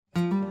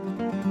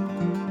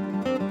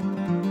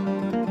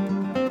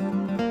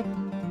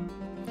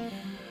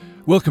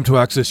Welcome to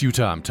Access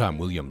Utah. I'm Tom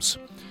Williams.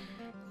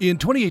 In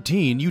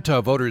 2018,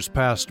 Utah voters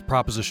passed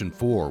Proposition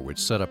 4, which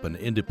set up an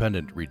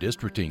independent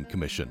redistricting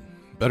commission.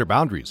 Better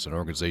Boundaries, an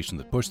organization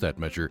that pushed that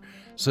measure,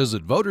 says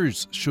that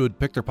voters should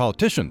pick their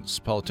politicians.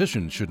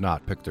 Politicians should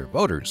not pick their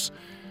voters.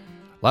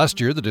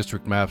 Last year, the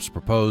district maps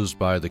proposed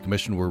by the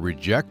commission were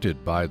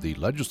rejected by the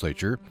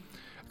legislature.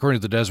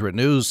 According to the Deseret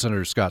News,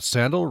 Senator Scott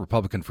Sandell,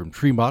 Republican from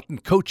Tremont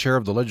and co-chair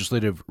of the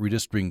Legislative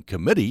Redistricting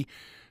Committee,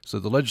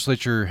 said the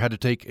legislature had to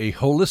take a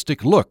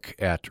holistic look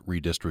at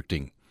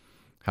redistricting.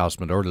 House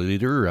Minority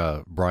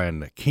Leader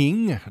Brian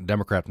King, a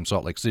Democrat from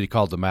Salt Lake City,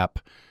 called the map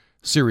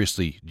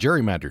seriously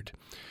gerrymandered.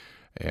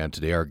 And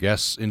today our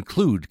guests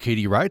include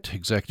Katie Wright,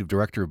 Executive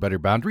Director of Better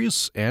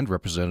Boundaries, and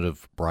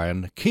Representative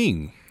Brian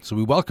King. So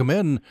we welcome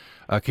in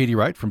Katie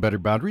Wright from Better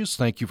Boundaries.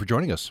 Thank you for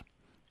joining us.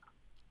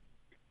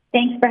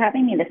 Thanks for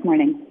having me this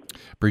morning.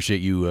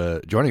 Appreciate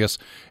you joining us.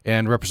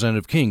 And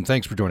Representative King,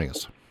 thanks for joining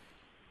us.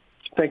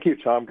 Thank you,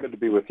 Tom. Good to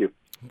be with you.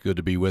 Good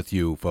to be with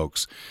you,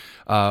 folks.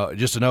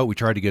 Just a note, we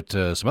tried to get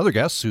some other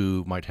guests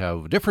who might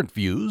have different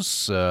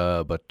views,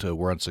 but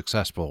were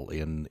unsuccessful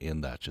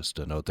in that. Just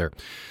a note there.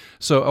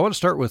 So I want to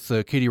start with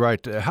Katie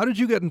Wright. How did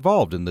you get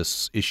involved in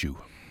this issue?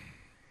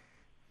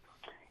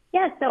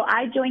 Yeah, so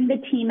I joined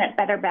the team at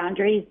Better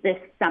Boundaries this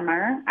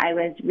summer. I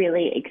was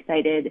really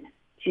excited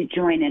to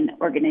join an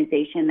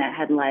organization that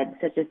had led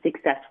such a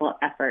successful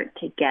effort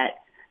to get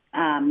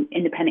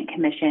independent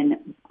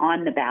commission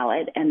on the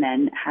ballot and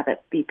then have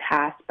it be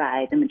passed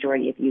by the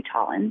majority of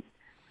Utahns.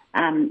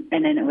 And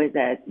then it was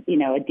a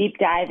deep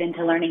dive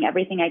into learning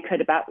everything I could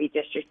about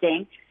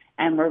redistricting.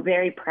 And we're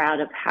very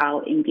proud of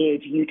how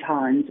engaged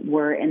Utahns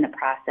were in the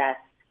process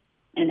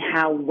and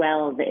how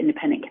well the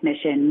independent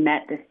commission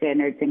met the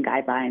standards and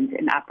guidelines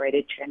and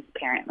operated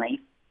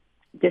transparently,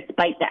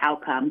 despite the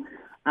outcome,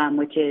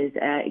 which is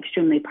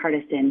extremely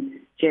partisan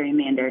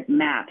gerrymandered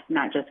maps,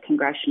 not just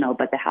congressional,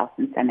 but the House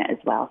and Senate as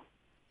well.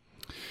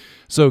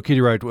 So, Katie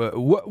Wright,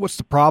 what's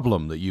the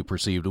problem that you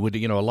perceived? A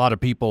lot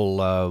of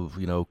people,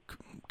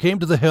 came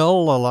to the Hill.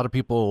 A lot of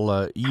people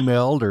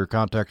emailed or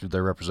contacted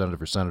their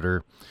representative or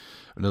senator.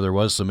 I know there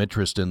was some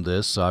interest in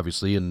this,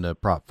 obviously, in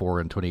Prop 4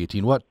 in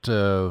 2018. What's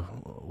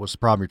the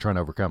problem you're trying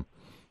to overcome?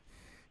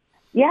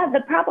 Yeah,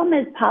 the problem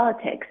is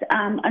politics.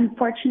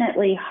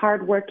 Unfortunately,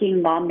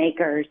 hardworking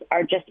lawmakers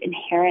are just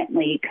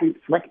inherently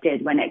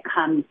conflicted when it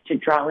comes to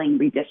drawing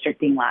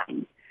redistricting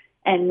lines.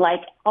 And like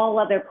all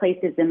other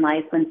places in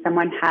life, when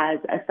someone has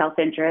a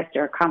self-interest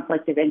or a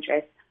conflict of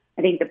interest,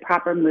 I think the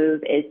proper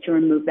move is to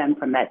remove them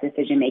from that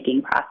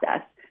decision-making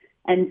process.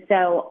 And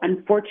so,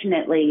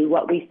 unfortunately,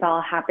 what we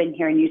saw happen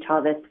here in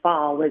Utah this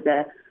fall was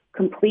a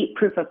complete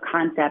proof of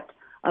concept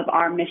of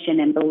our mission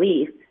and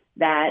belief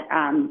that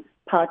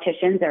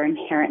politicians are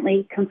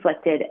inherently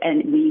conflicted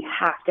and we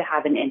have to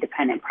have an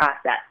independent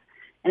process.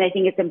 And I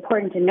think it's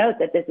important to note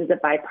that this is a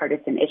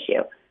bipartisan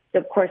issue. So,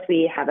 of course,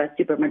 we have a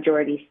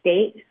supermajority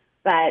state,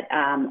 but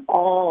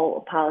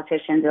all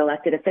politicians,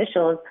 elected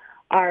officials,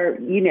 are,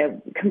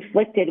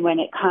 conflicted when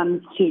it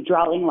comes to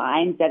drawing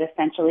lines that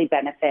essentially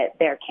benefit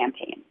their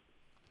campaign.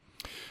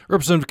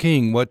 Representative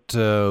King, where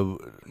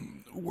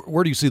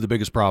do you see the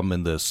biggest problem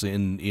in this?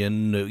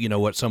 In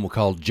what some will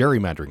call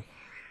gerrymandering?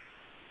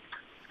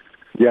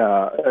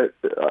 Yeah,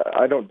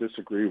 I don't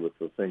disagree with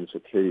the things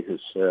that Katie has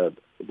said.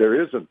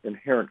 There is an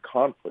inherent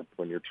conflict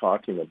when you're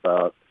talking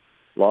about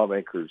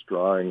lawmakers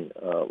drawing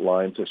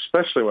lines,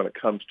 especially when it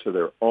comes to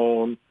their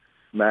own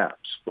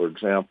maps. For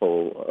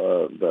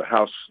example,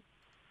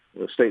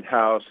 the state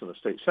House and the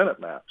state Senate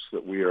maps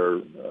that we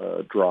are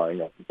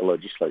drawing up in the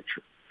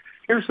legislature.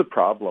 Here's the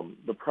problem.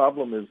 The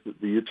problem is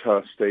that the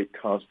Utah State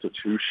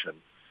Constitution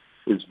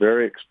is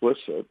very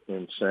explicit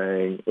in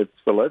saying it's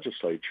the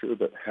legislature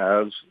that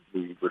has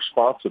the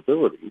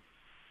responsibility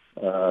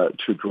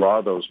to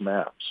draw those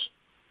maps.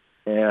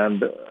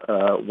 And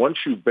once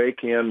you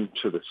bake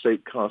into the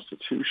state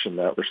constitution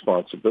that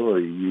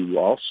responsibility, you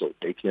also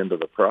bake into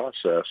the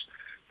process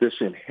this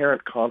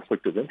inherent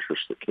conflict of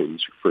interest that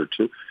Katie's referred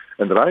to,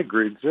 and that I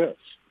agree exists.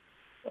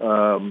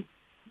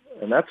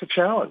 And that's a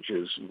challenge,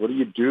 is what do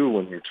you do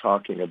when you're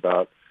talking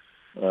about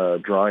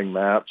drawing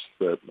maps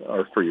that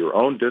are for your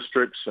own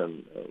districts?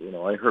 And,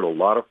 I heard a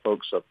lot of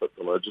folks up at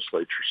the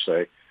legislature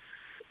say,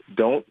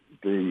 don't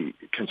the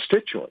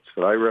constituents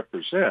that I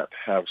represent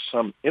have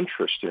some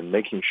interest in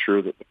making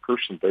sure that the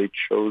person they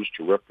chose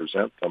to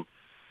represent them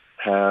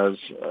has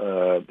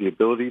the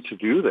ability to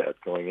do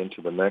that going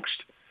into the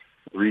next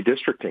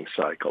redistricting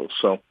cycle?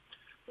 So,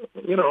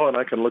 and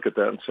I can look at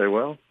that and say,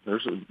 well,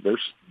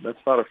 that's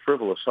not a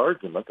frivolous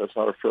argument. That's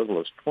not a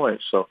frivolous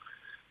point. So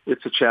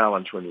it's a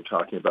challenge when you're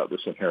talking about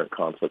this inherent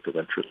conflict of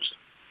interest.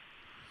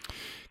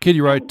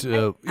 Katie Wright,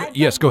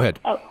 yes, go ahead.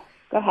 Oh,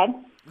 go ahead.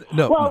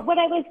 No. Well, what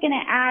I was going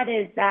to add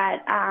is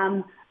that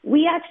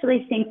we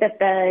actually think that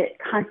the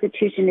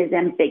Constitution is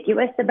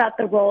ambiguous about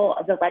the role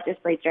of the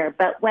legislature.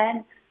 But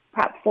when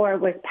Prop 4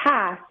 was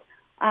passed,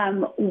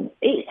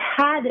 it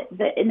had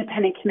the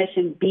Independent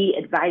Commission be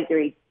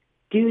advisory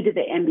due to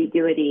the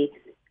ambiguity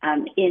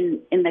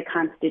in the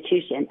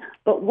Constitution.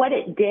 But what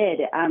it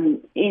did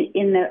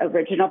in the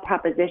original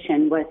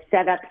proposition was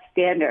set up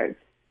standards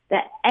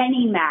that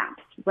any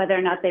maps, whether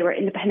or not they were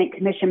independent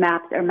commission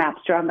maps or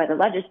maps drawn by the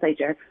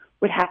legislature,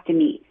 would have to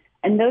meet.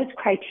 And those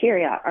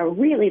criteria are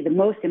really the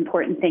most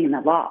important thing in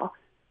the law.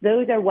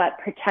 Those are what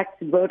protects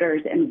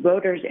voters and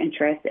voters'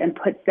 interests and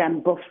puts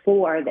them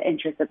before the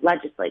interests of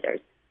legislators.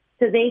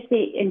 So they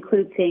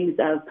include things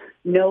of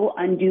no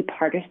undue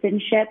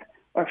partisanship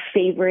or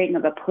favoring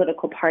of a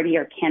political party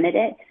or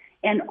candidate.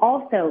 And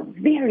also,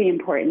 very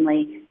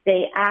importantly,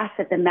 they ask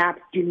that the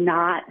maps do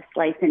not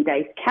slice and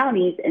dice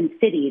counties and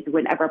cities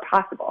whenever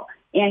possible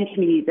and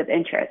communities of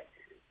interest.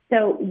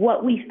 So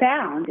what we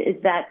found is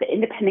that the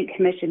Independent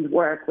Commission's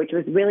work, which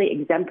was really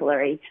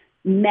exemplary,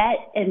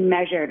 met and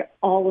measured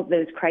all of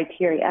those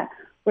criteria,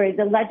 whereas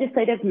the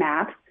legislative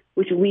maps,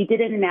 which we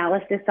did an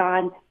analysis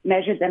on,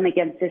 measured them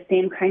against the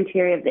same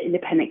criteria of the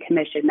Independent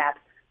Commission maps,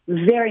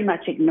 very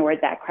much ignored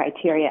that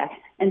criteria.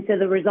 And so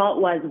the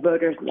result was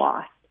voters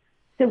lost.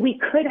 So we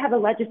could have a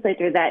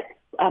legislature that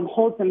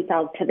holds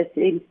themselves to the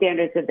same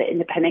standards of the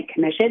Independent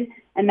Commission,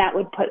 and that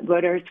would put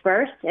voters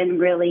first and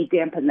really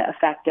dampen the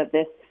effect of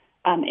this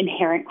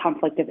inherent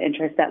conflict of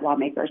interest that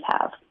lawmakers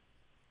have.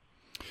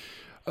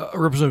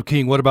 Representative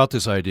King, what about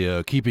this idea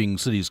of keeping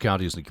cities,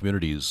 counties, and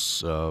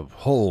communities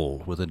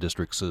whole within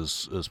districts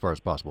as far as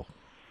possible?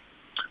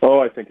 Oh,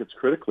 I think it's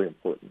critically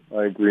important.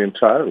 I agree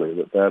entirely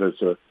that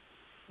is an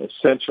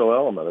essential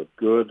element of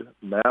good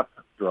map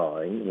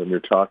drawing when you're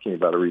talking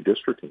about a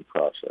redistricting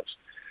process.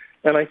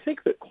 And I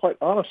think that, quite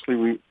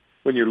honestly,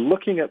 when you're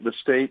looking at the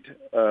state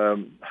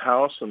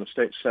House and the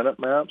state Senate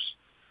maps,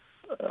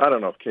 I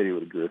don't know if Katie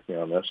would agree with me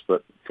on this,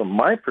 but from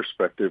my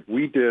perspective,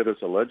 we did as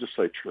a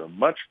legislature a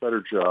much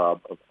better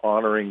job of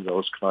honoring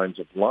those kinds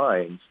of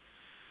lines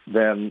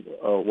than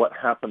what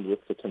happened with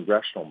the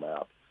congressional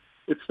map.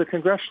 It's the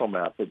congressional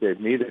map that gave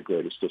me the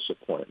greatest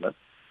disappointment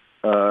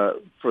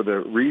for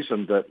the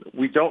reason that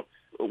we don't,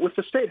 with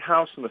the state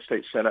House and the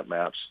state Senate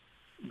maps,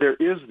 there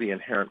is the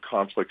inherent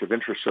conflict of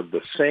interest of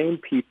the same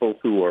people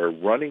who are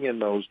running in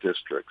those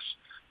districts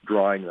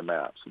drawing the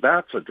maps.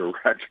 That's a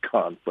direct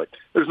conflict.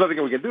 There's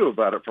nothing we can do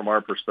about it from our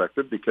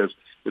perspective because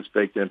it's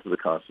baked into the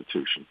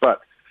Constitution.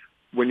 But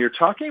when you're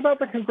talking about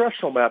the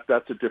congressional map,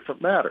 that's a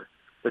different matter.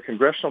 The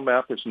congressional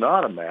map is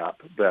not a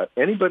map that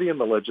anybody in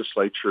the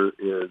legislature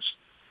is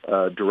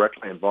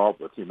directly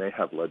involved with. You may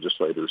have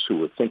legislators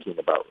who are thinking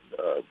about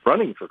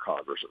running for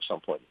Congress at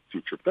some point in the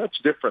future. But that's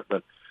different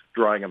than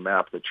drawing a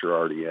map that you're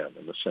already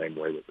in the same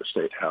way that the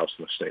state House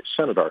and the state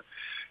Senate are.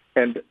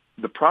 And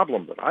the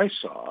problem that I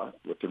saw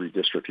with the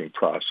redistricting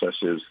process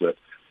is that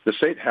the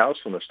state House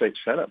and the state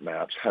Senate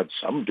maps had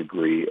some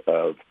degree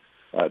of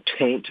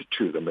taint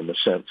to them in the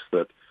sense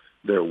that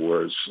there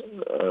was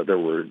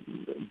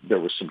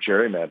some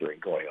gerrymandering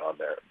going on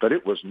there, but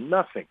it was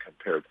nothing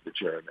compared to the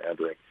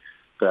gerrymandering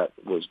that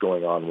was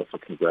going on with the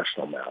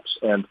congressional maps.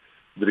 And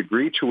the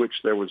degree to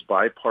which there was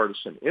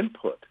bipartisan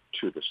input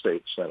to the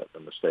state Senate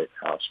and the state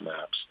House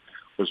maps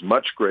was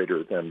much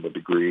greater than the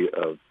degree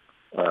of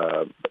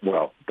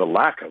the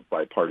lack of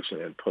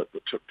bipartisan input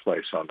that took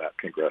place on that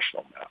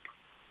congressional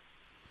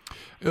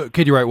map.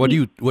 Katie Wright, what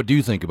do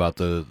you think about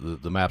the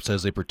maps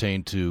as they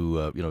pertain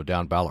to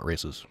down ballot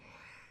races?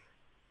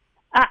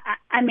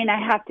 I mean, I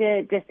have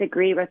to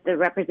disagree with the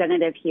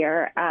representative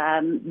here.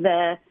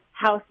 The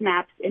House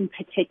maps, in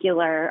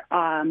particular,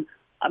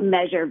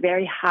 measure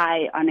very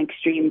high on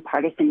extreme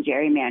partisan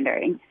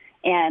gerrymandering,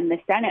 and the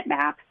Senate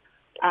maps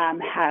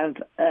have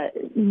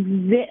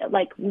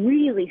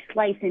really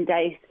slice and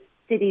dice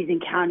cities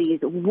and counties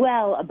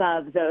well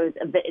above those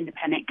of the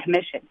Independent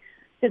Commission.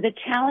 So the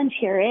challenge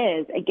here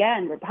is,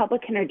 again,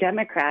 Republican or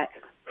Democrat,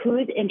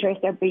 whose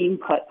interests are being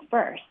put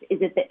first?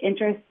 Is it the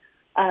interest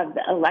of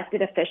the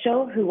elected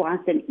official who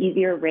wants an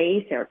easier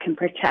race or can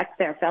protect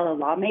their fellow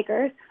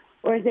lawmakers?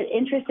 Or is it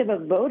interest of a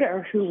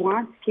voter who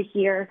wants to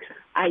hear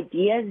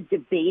ideas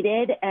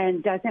debated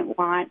and doesn't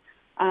want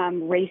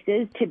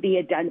races to be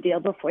a done deal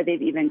before they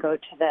even go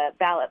to the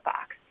ballot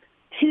box?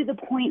 To the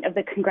point of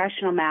the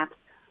congressional maps,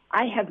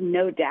 I have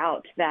no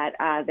doubt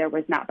that there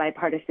was not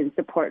bipartisan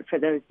support for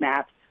those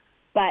maps.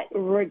 But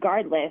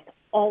regardless,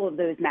 all of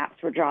those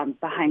maps were drawn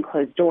behind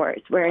closed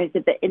doors, whereas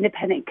the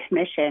Independent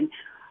Commission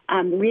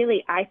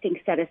really, I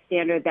think, set a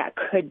standard that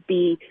could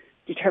be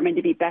determined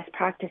to be best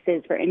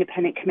practices for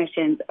independent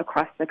commissions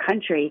across the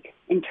country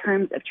in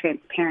terms of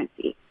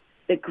transparency.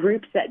 The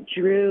groups that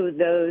drew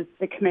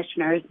the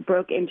commissioners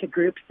broke into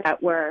groups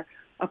that were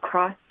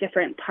across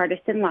different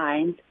partisan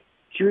lines,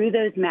 drew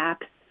those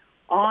maps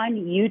on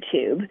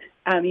YouTube.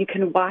 You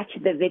can watch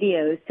the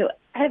videos. So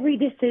every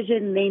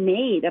decision they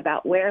made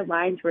about where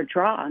lines were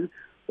drawn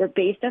were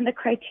based on the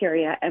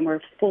criteria and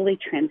were fully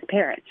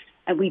transparent.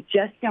 And we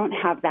just don't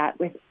have that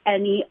with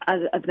any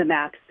of the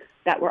maps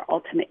that were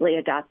ultimately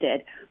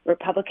adopted.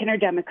 Republican or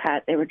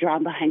Democrat, they were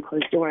drawn behind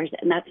closed doors,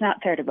 and that's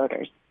not fair to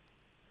voters.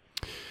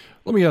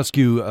 Let me ask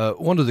you,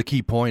 one of the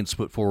key points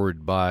put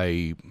forward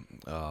by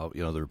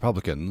the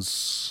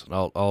Republicans,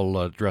 I'll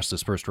address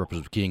this first to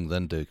Representative King,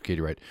 then to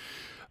Katie Wright.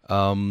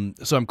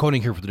 So I'm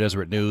quoting here for the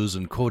Deseret News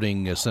and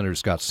quoting Senator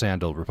Scott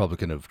Sandell,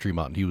 Republican of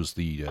Tremont. And he was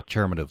the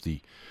chairman of the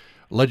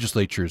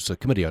legislature's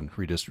Committee on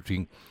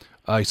Redistricting.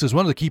 He says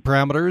one of the key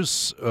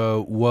parameters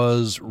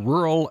was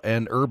rural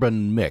and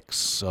urban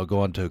mix. I'll go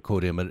on to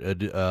quote him.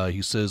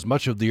 He says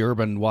much of the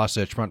urban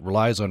Wasatch Front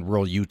relies on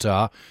rural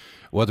Utah,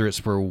 whether it's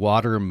for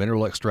water,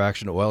 mineral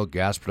extraction, oil,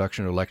 gas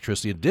production, or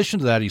electricity. In addition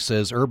to that, he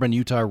says urban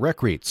Utah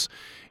recreates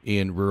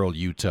in rural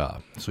Utah.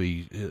 So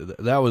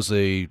that was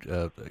a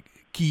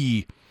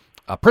key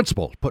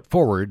principle put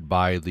forward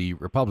by the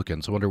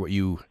Republicans. I wonder what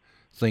you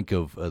think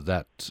of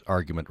that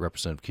argument,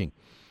 Representative King.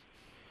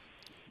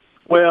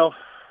 Well,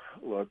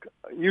 look,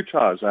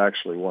 Utah is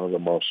actually one of the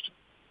most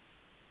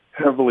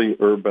heavily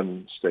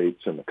urban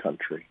states in the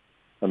country.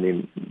 I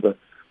mean,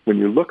 when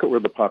you look at where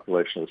the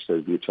population of the state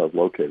of Utah is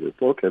located,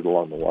 it's located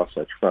along the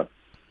Wasatch Front.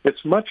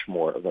 It's much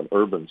more of an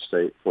urban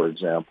state, for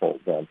example,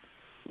 than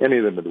any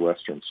of the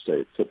Midwestern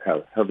states that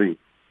have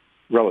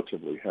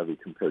relatively heavy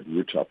compared to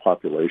Utah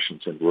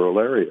populations in rural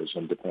areas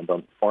and depend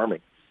on farming.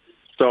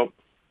 So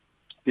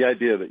the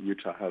idea that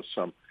Utah has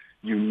some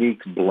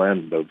unique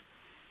blend of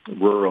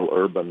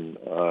rural-urban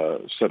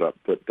setup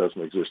that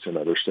doesn't exist in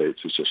other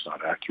states is just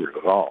not accurate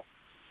at all.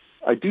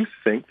 I do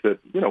think that,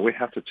 we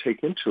have to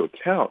take into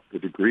account the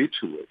degree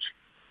to which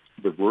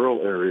the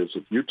rural areas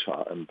of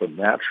Utah and the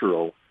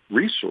natural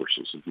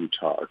resources of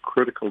Utah are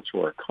critical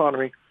to our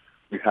economy.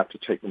 We have to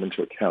take them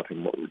into account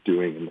in what we're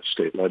doing in the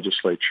state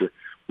legislature.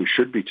 We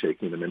should be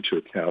taking them into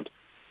account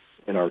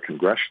in our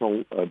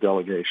congressional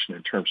delegation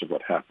in terms of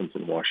what happens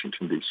in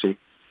Washington, D.C.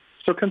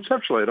 So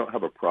conceptually, I don't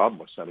have a problem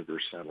with Senator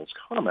Sandell's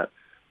comment,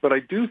 but I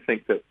do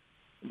think that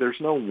there's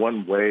no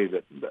one way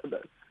that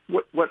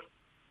what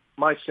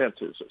my sense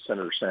is that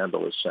Senator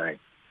Sandell is saying,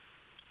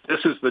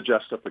 this is the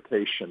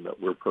justification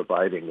that we're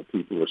providing the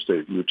people of the state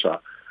of Utah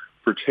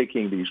for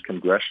taking these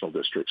congressional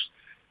districts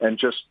and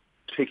just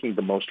taking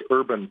the most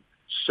urban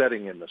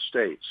setting in the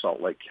state,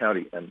 Salt Lake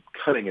County, and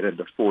cutting it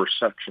into 4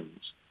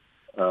 sections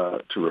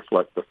to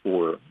reflect the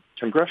 4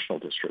 congressional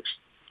districts.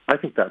 I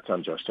think that's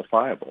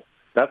unjustifiable.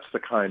 That's the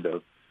kind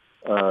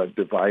of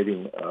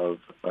dividing of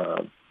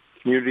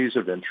communities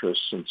of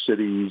interest and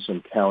cities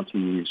and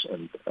counties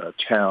and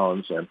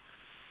towns and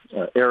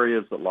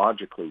areas that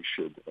logically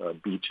should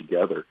be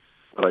together,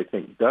 but I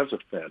think does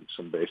offend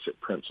some basic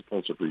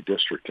principles of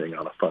redistricting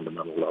on a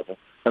fundamental level,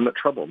 and that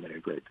trouble me a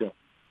great deal.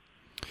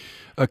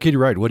 Katie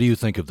Wright, what do you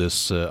think of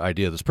this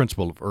idea, this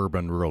principle of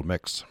urban-rural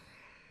mix?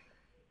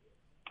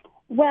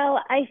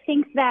 Well, I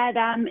think that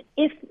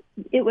if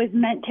it was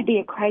meant to be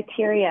a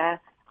criteria,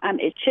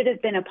 it should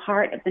have been a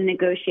part of the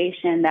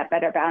negotiation that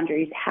Better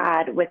Boundaries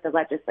had with the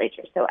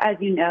legislature. So as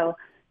you know,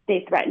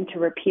 they threatened to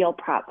repeal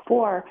Prop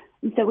 4.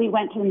 And so we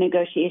went to the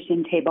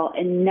negotiation table,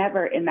 and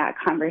never in that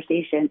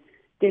conversation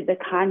did the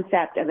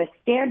concept of a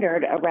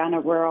standard around a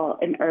rural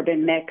and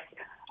urban mix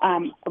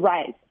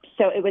rise.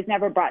 So it was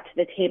never brought to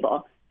the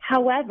table.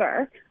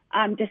 However,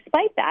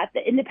 despite that,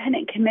 the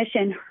Independent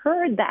Commission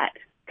heard that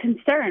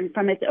concern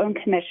from its own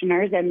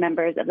commissioners and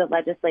members of the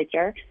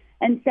legislature.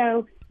 And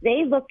so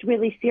they looked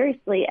really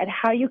seriously at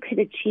how you could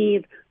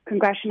achieve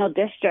congressional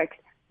districts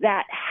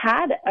that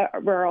had a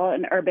rural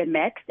and urban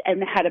mix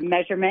and had a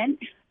measurement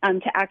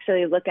to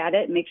actually look at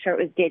it and make sure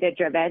it was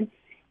data-driven,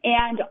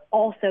 and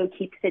also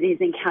keep cities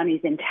and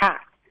counties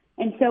intact.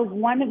 And so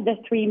one of the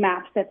 3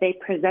 maps that they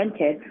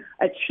presented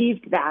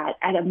achieved that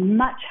at a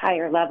much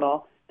higher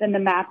level than the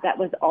map that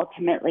was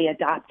ultimately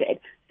adopted.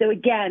 So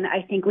again,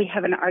 I think we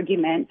have an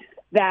argument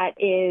that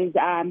is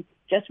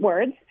just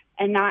words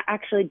and not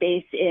actually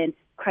based in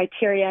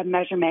criteria,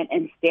 measurement,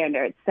 and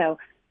standards. So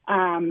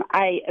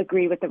I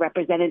agree with the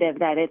representative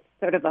that it's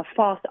sort of a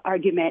false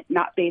argument,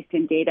 not based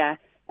in data.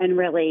 And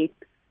really,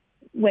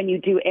 when you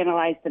do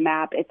analyze the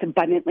map, it's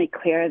abundantly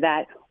clear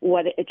that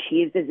what it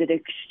achieves is an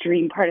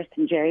extreme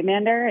partisan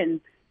gerrymander,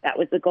 and that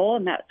was the goal,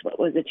 and that's what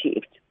was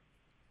achieved.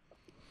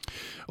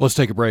 Let's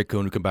take a break.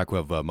 When we come back,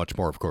 we'll have much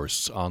more, of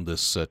course, on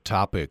this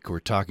topic. We're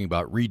talking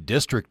about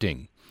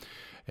redistricting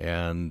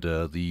and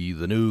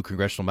the new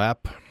congressional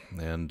map,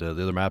 and the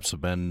other maps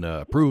have been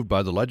approved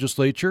by the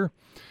legislature.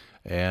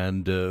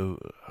 And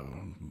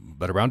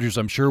Better Boundaries,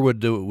 I'm sure,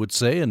 would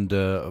say, and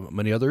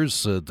many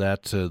others,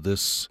 that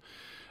this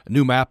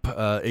new map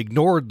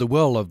ignored the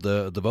will of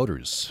the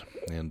voters,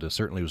 and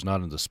certainly was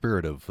not in the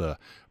spirit of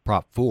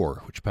Prop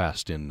 4, which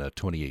passed in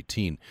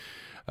 2018.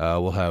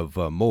 We'll have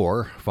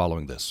more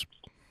following this.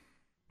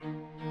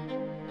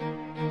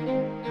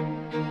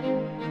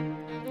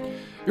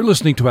 You're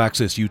listening to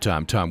Access Utah.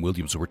 I'm Tom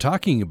Williams. We're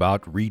talking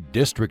about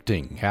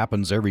redistricting.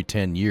 Happens every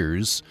 10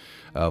 years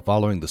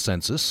following the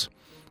census.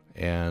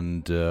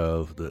 And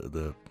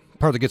the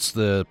part that gets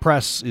the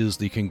press is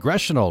the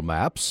congressional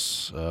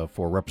maps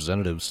for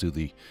representatives to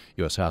the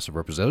U.S. House of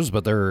Representatives,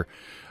 but they're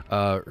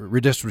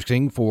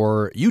redistricting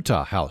for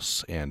Utah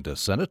House and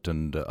Senate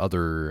and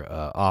other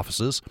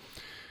offices.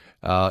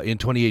 In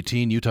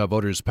 2018, Utah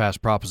voters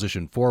passed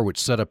Proposition 4, which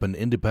set up an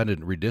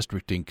independent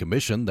redistricting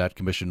commission. That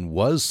commission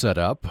was set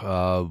up,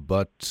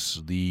 but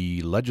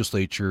the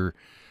legislature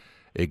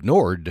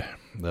ignored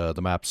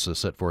the maps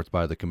set forth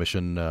by the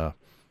commission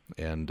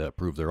and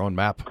approve their own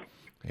map.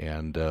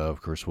 And,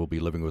 of course, we'll be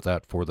living with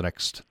that for the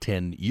next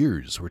 10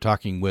 years. We're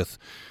talking with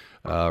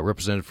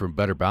representative from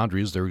Better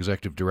Boundaries, their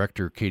executive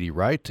director, Katie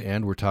Wright,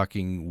 and we're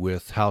talking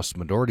with House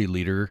Minority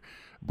Leader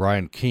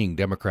Brian King,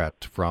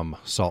 Democrat from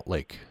Salt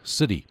Lake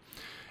City.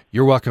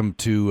 You're welcome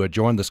to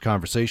join this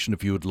conversation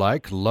if you would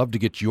like. Love to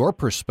get your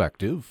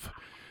perspective.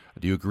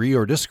 Do you agree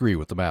or disagree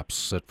with the maps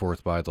set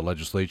forth by the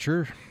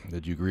legislature?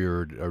 Did you agree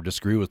or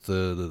disagree with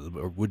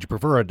or would you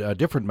prefer a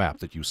different map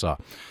that you saw?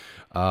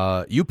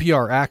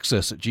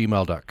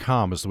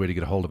 upraccess@gmail.com is the way to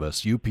get a hold of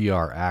us.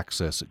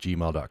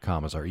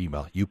 upraccess@gmail.com is our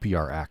email.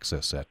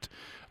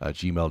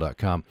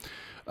 upraccess@gmail.com.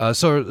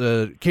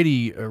 So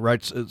Katie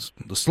writes,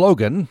 the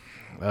slogan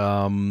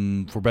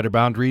for Better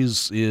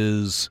Boundaries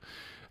is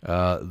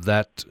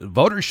that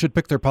voters should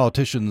pick their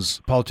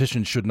politicians.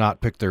 Politicians should not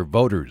pick their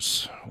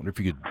voters. I wonder if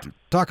you could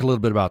talk a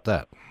little bit about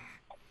that.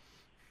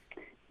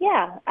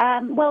 Yeah.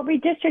 Well,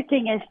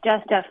 redistricting is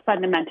just a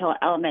fundamental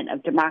element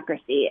of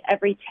democracy.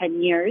 Every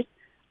 10 years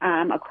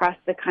across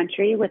the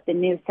country with the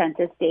new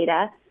census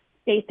data,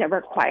 states are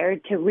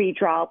required to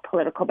redraw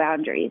political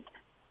boundaries.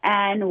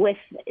 And with,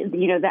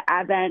 the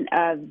advent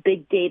of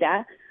big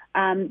data,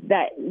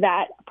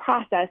 that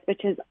process,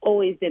 which has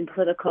always been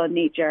political in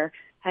nature,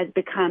 has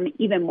become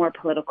even more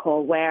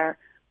political, where,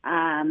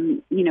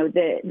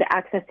 the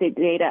access to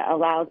data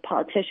allows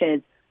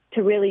politicians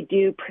to really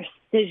do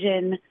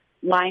precision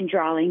line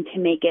drawing to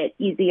make it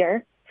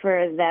easier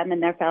for them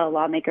and their fellow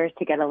lawmakers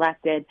to get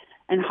elected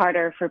and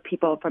harder for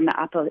people from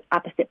the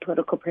opposite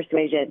political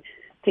persuasion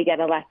to get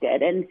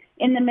elected. And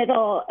in the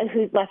middle,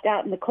 who's left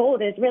out in the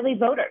cold is really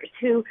voters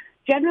who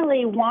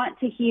generally want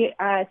to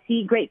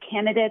see great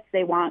candidates.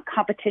 They want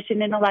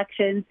competition in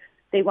elections.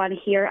 They want to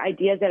hear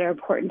ideas that are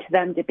important to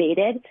them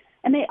debated.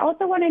 And they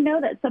also want to know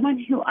that someone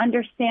who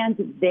understands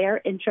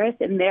their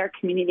interests in their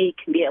community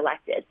can be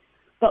elected.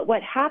 But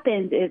what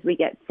happens is we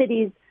get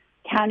cities,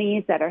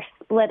 counties that are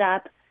split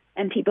up,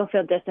 and people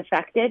feel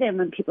disaffected. And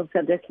when people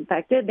feel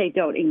disaffected, they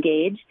don't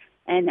engage.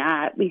 And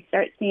we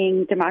start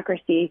seeing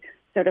democracy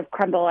sort of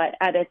crumble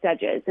at its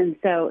edges. And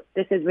so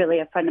this is really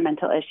a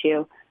fundamental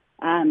issue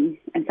and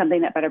something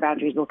that Better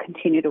Boundaries will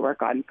continue to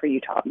work on for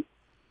Utah.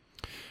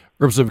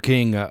 Representative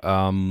King,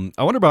 I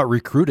wonder about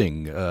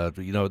recruiting.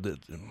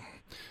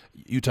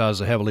 Utah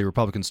is a heavily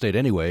Republican state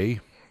anyway.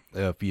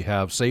 If you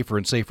have safer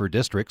and safer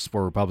districts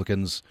for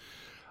Republicans,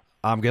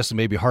 I'm guessing it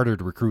may be harder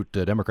to recruit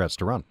Democrats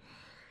to run.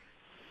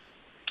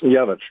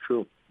 Yeah, that's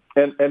true.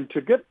 And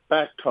to get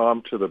back,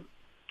 Tom, to the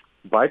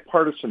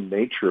bipartisan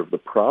nature of the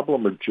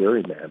problem of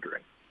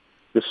gerrymandering,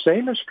 the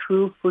same is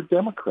true for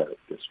Democratic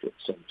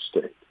districts in the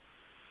state.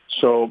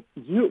 So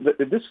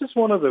this is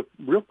one of the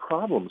real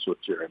problems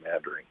with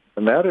gerrymandering,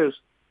 and that is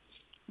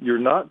you're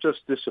not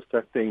just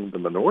disaffecting the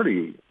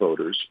minority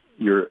voters,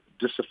 you're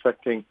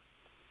disaffecting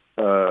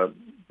the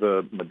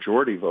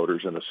majority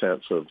voters in the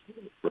sense of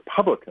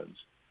Republicans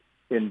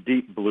in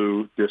deep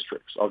blue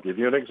districts. I'll give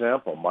you an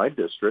example. My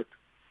district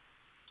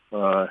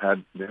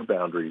had new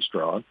boundaries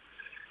drawn,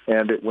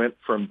 and it went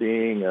from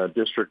being a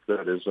district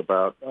that is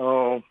about,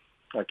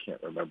 I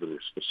can't remember the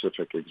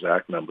specific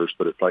exact numbers,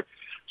 but it's like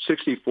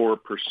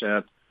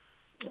 64%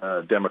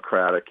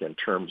 Democratic in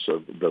terms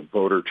of the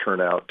voter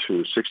turnout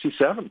to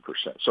 67%.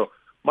 So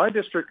my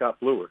district got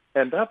bluer.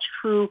 And that's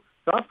true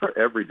not for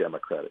every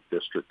Democratic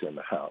district in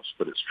the House,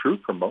 but it's true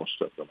for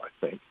most of them, I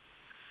think,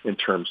 in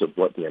terms of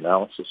what the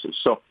analysis is.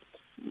 So,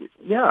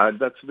 yeah,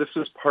 this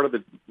is part of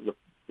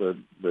the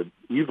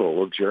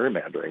evil of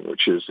gerrymandering,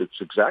 which is it's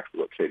exactly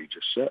what Katie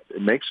just said.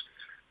 It makes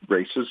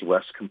races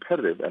less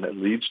competitive, and it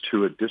leads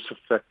to a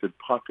disaffected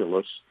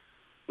populace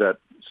that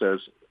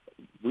says,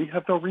 we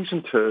have no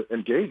reason to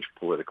engage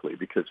politically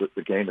because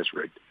the game is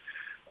rigged.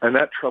 And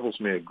that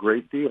troubles me a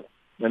great deal.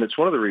 And it's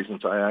one of the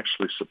reasons I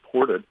actually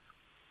supported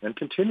and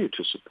continue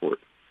to support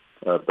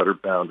Better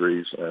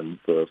Boundaries and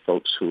the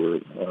folks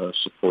who are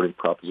supporting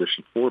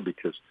Proposition 4,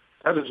 because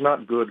that is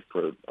not good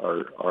for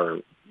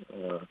our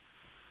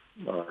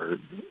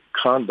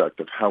conduct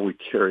of how we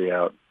carry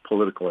out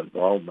political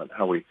involvement,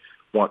 how we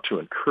want to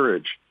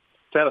encourage.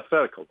 It's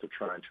antithetical to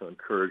trying to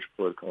encourage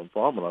political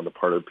involvement on the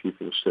part of the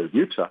people of the state of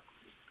Utah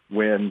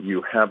when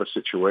you have a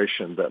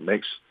situation that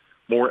makes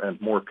more and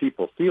more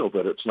people feel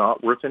that it's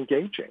not worth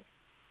engaging.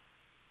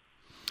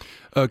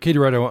 Katie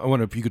Wright, I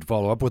wonder if you could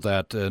follow up with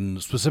that.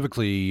 And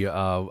specifically,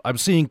 I'm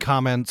seeing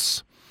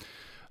comments.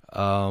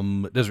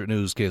 Desert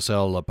News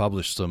KSL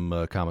published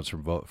some comments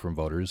from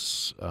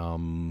voters,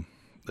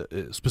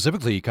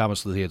 specifically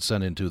comments that they had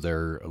sent into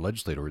their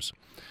legislators.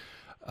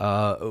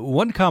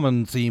 One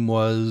common theme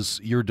was,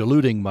 you're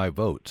diluting my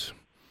vote.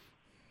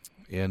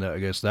 And I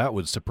guess that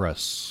would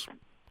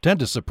tend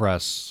to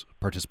suppress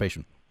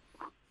participation.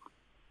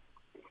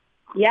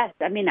 Yes,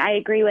 I mean, I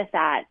agree with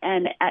that.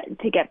 And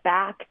to get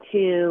back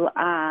to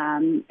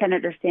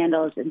Senator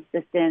Sandals'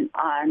 insistence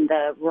on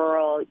the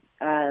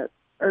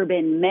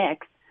rural-urban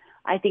mix,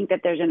 I think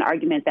that there's an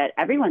argument that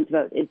everyone's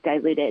vote is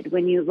diluted.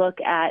 When you look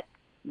at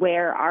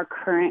where our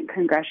current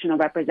congressional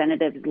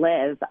representatives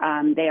live,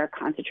 they are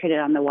concentrated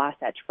on the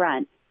Wasatch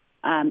Front.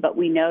 but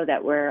we know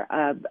that we're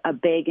a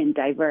big and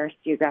diverse,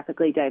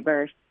 geographically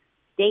diverse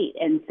state.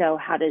 And so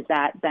how does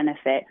that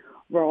benefit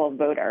rural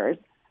voters?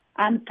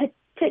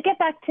 To get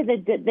back to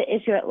the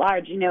issue at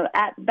large,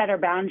 at Better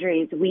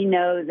Boundaries, we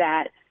know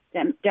that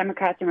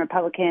Democrats and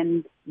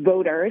Republican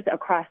voters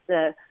across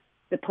the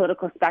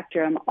political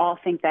spectrum all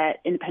think that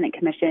independent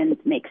commissions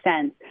make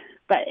sense,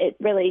 but it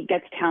really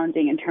gets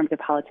challenging in terms of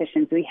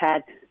politicians. We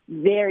had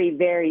very,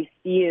 very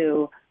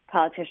few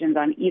politicians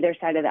on either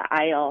side of the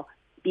aisle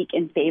speak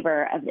in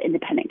favor of the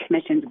independent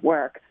commission's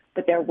work,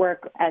 but their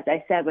work, as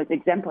I said, was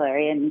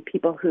exemplary, and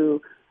people who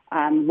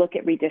look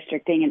at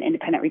redistricting and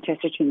independent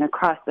redistricting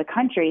across the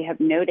country have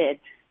noted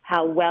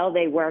how well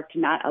they worked,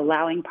 not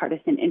allowing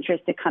partisan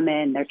interest to come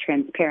in, their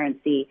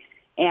transparency.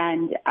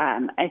 And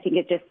I think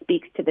it just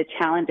speaks to the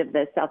challenge of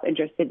the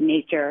self-interested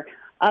nature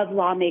of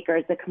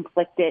lawmakers, the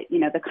conflicts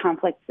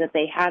that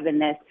they have in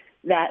this,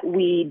 that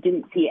we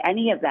didn't see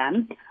any of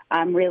them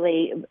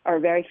really, or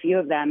very few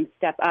of them,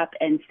 step up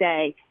and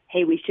say,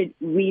 hey, we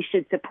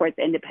should support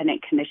the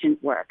independent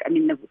commission's work. I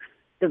mean,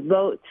 the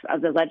votes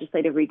of the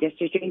Legislative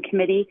Redistricting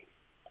Committee,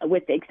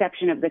 with the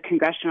exception of the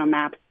congressional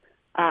maps,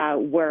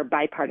 were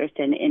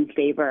bipartisan in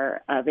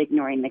favor of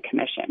ignoring the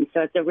commission.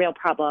 So it's a real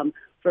problem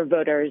for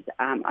voters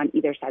on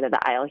either side of the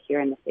aisle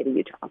here in the state of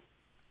Utah.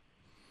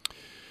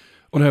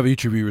 I want to have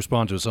each of you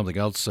respond to something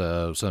else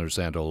Senator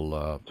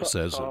Sandel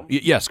says.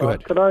 Yes, go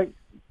ahead.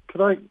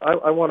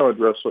 I want to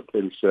address what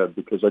Katie said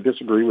because I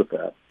disagree with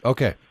that.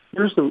 Okay.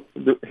 Here's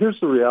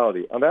the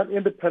reality. On that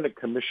independent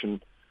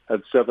commission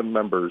had 7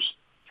 members,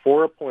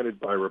 4 appointed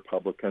by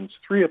Republicans,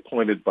 3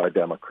 appointed by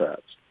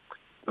Democrats.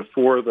 The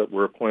 4 that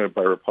were appointed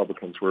by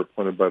Republicans were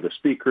appointed by the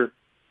Speaker,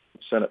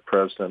 the Senate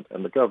President,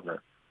 and the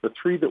Governor. The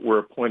 3 that were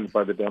appointed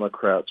by the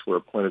Democrats were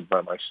appointed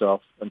by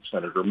myself and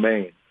Senator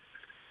Maine.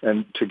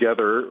 And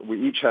together,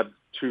 we each had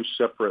 2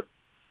 separate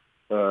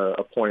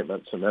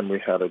appointments, and then we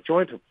had a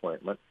joint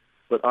appointment.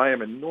 But I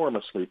am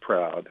enormously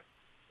proud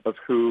of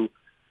who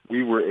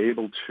we were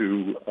able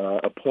to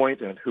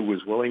appoint and who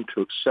was willing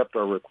to accept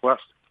our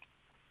request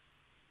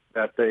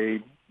that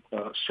they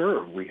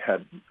serve. We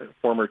had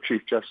former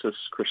Chief Justice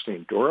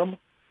Christine Durham.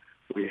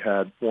 We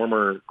had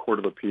former Court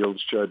of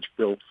Appeals Judge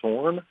Bill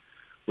Thorne.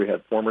 We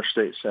had former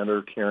State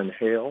Senator Karen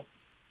Hale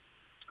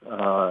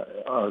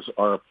as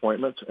our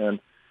appointments. And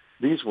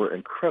these were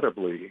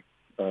incredibly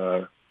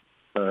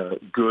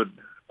good,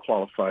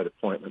 qualified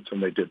appointments,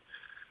 and they did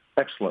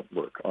excellent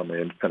work on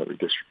the Independent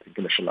Redistricting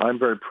Commission. I'm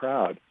very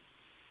proud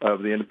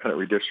of the Independent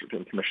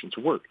Redistricting Commission's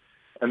work.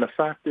 And the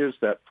fact is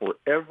that for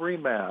every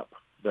map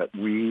that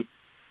we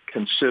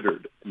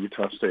considered the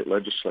Utah State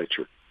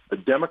Legislature, the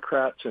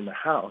Democrats in the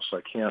House,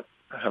 I don't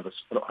have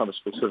a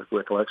specific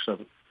recollection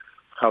of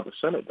how the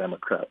Senate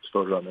Democrats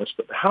voted on this,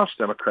 but the House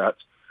Democrats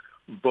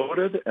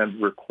voted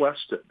and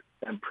requested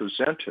and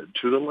presented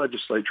to the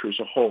legislature as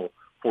a whole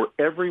for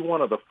every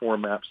one of the 4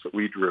 maps that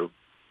we drew,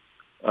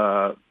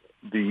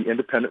 the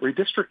Independent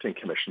Redistricting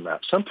Commission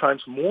map,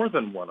 sometimes more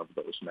than one of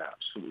those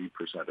maps that we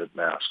presented and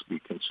asked to be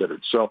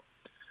considered. So,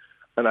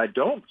 and I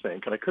don't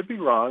think, and I could be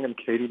wrong, and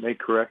Katie may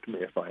correct me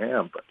if I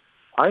am, but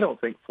I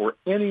don't think for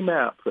any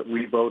map that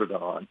we voted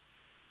on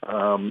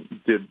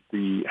did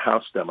the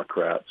House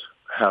Democrats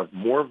have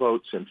more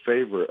votes in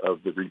favor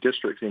of the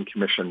Redistricting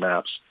Commission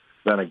maps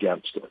than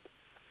against it.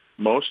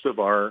 Most of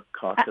our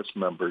caucus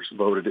members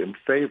voted in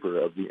favor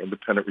of the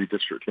Independent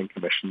Redistricting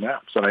Commission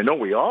maps. And I know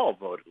we all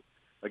voted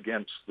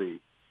against the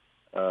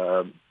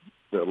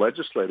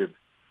Legislative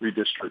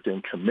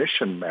Redistricting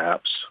Commission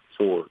maps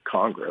for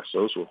Congress.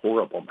 Those were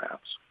horrible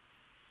maps.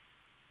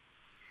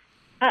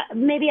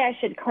 Maybe I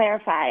should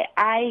clarify.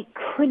 I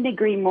couldn't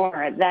agree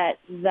more that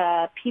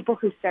the people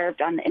who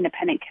served on the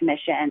Independent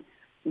Commission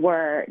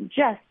were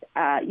just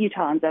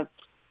Utahns of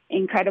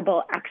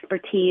incredible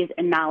expertise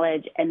and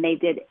knowledge, and they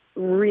did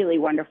really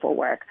wonderful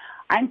work.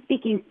 I'm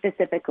speaking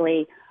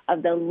specifically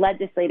of the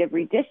Legislative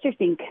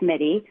Redistricting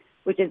Committee,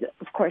 which is,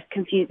 of course,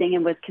 confusing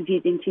and was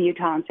confusing to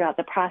Utahns throughout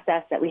the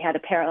process, that we had a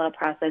parallel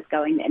process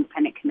going, the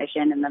Independent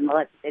Commission and then the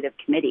Legislative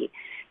Committee.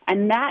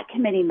 And that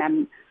committee,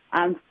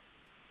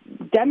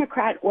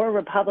 Democrat or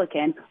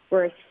Republican,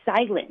 were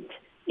silent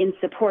in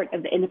support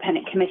of the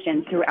Independent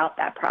Commission throughout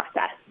that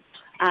process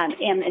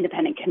and the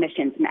Independent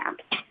Commission's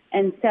maps.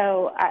 And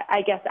so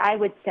I guess I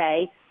would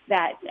say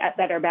that at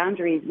Better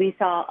Boundaries, we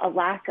saw a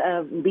lack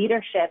of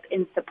leadership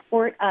in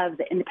support of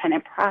the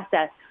independent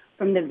process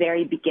from the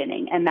very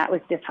beginning, and that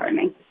was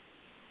disheartening.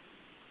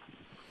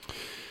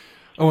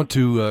 I want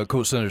to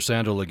quote Senator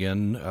Sandel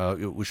again.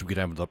 Wish we could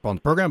have him up on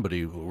the program, but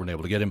we weren't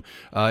able to get him.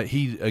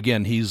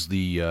 He's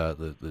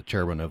the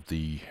chairman of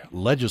the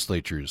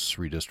legislature's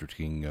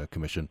redistricting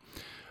commission.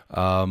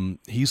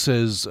 He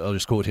says, I'll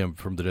just quote him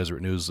from the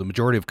Deseret News, the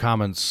majority of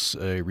comments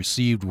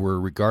received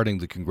were regarding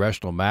the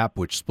congressional map,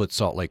 which splits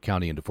Salt Lake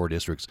County into 4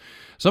 districts.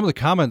 Some of the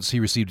comments he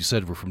received, he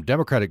said, were from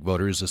Democratic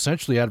voters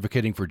essentially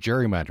advocating for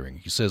gerrymandering.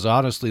 He says,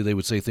 honestly, they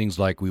would say things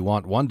like, we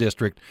want one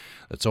district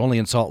that's only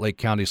in Salt Lake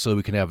County so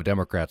we can have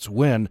Democrats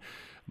win.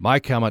 My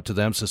comment to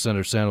them, says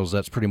Senator Sandals,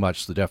 that's pretty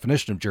much the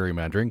definition of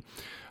gerrymandering.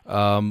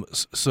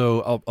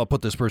 So I'll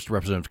put this first to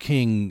Representative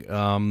King.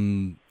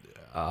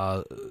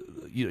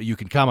 You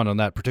can comment on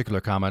that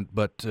particular comment,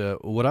 but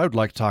what I would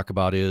like to talk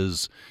about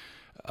is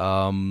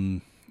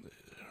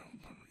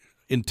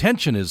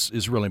intention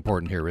is really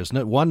important here, isn't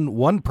it?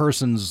 One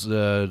person's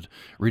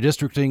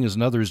redistricting is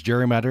another's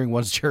gerrymandering.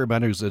 One's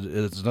gerrymandering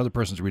is another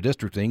person's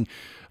redistricting.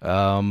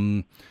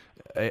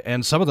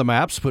 And some of the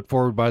maps put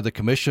forward by the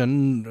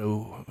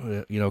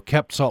commission,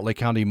 kept Salt Lake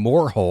County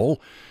more whole,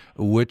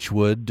 which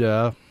would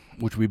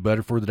be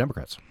better for the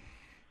Democrats.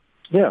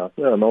 Yeah,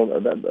 no,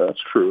 that's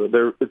true.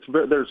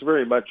 There's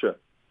very much a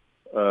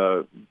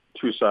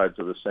two sides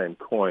of the same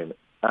coin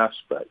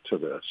aspect to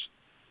this,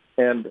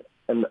 and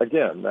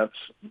again, that's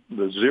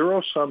the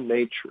zero-sum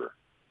nature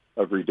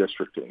of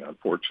redistricting.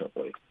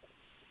 Unfortunately,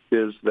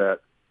 is that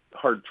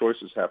hard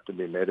choices have to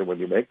be made, and when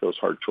you make those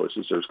hard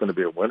choices, there's going to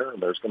be a winner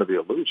and there's going to be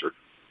a loser.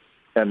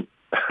 And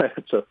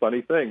it's a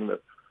funny thing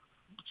that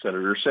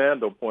Senator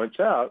Sandel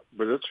points out,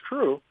 but it's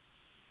true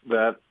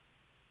that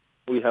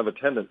we have a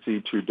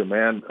tendency to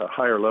demand a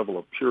higher level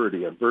of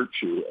purity and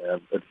virtue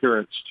and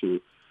adherence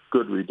to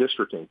good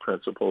redistricting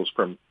principles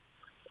from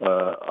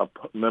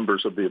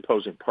members of the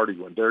opposing party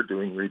when they're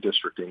doing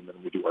redistricting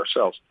than we do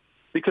ourselves.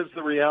 Because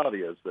the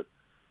reality is that,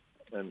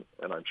 and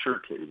I'm sure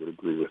Katie would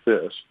agree with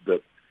this,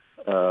 that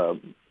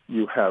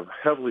you have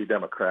heavily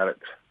democratic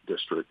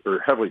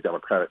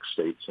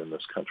states in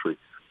this country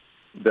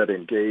that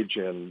engage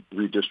in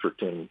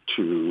redistricting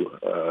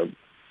to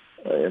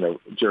in a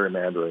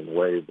gerrymandering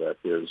way that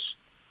is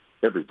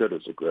every bit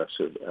as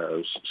aggressive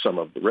as some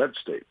of the red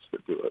states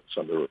that do it,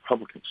 some of the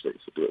Republican states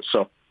that do it.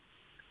 So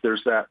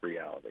there's that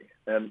reality.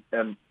 And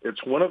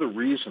it's one of the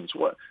reasons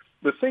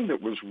the thing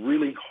that was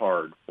really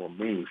hard for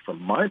me from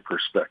my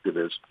perspective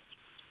is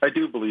I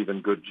do believe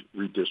in good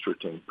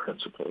redistricting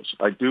principles.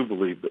 I do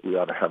believe that we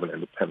ought to have an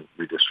independent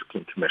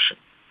redistricting commission.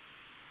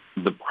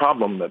 The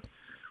problem that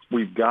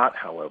we've got,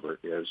 however,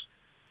 is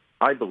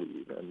I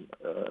believe, and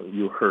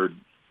you heard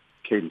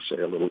Katie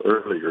say a little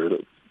earlier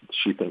that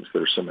she thinks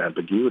there's some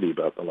ambiguity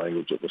about the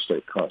language of the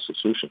state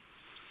constitution.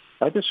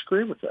 I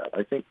disagree with that.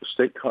 I think the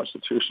state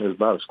constitution is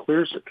about as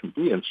clear as it can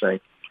be in saying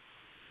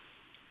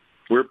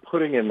we're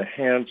putting in the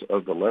hands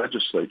of the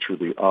legislature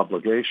the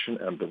obligation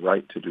and the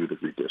right to do the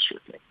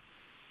redistricting.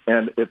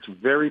 And it's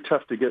very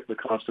tough to get the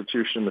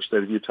Constitution in the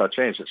state of Utah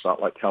changed. It's not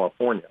like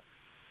California.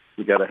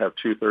 You got to have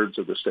 2/3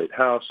 of the state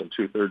House and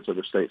 2/3 of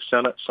the state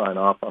Senate sign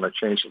off on a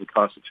change to the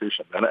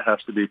Constitution. Then it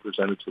has to be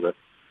presented to the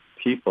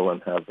people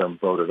and have them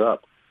voted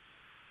up.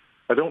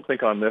 I don't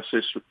think on this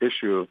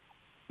issue of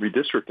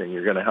redistricting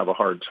you're going to have a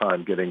hard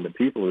time getting the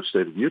people of the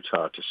state of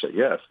Utah to say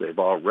yes. They've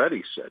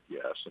already said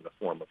yes in the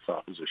form of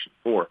Proposition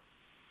 4,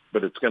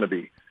 but it's going to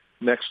be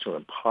next to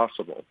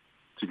impossible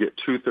to get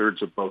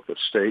 2/3 of both the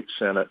state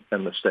Senate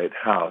and the state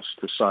House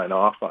to sign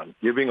off on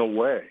giving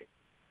away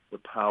the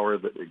power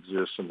that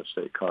exists in the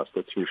state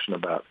constitution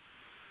about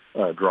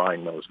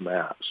drawing those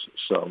maps.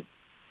 So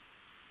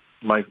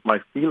my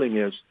feeling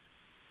is,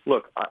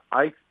 look,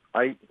 I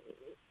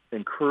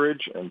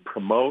encourage and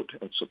promote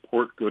and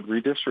support good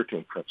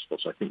redistricting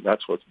principles. I think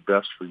that's what's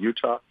best for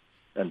Utah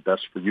and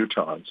best for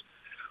Utahns.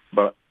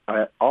 But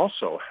I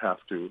also have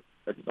to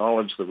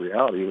acknowledge the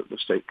reality that the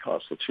state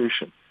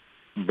constitution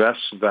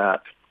vests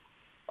that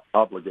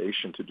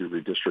obligation to do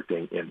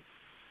redistricting in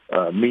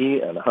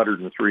me and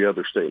 103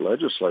 other state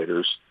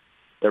legislators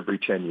every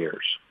 10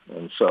 years.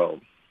 And so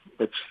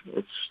it's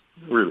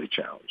really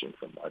challenging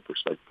from my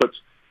perspective. It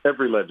puts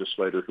every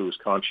legislator who is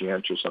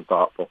conscientious and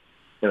thoughtful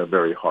in a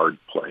very hard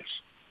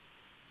place.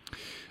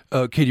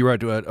 Katie,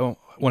 right, I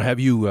want to have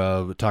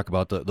you talk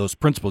about those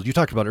principles. You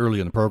talked about early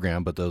in the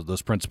program, but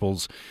those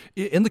principles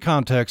in the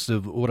context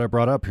of what I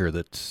brought up here,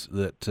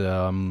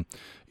 that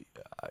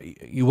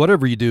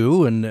whatever you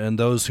do, and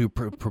those who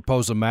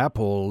propose a map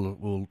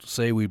will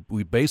say we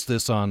base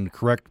this on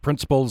correct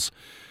principles,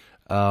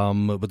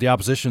 but the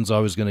opposition's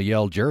always going to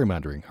yell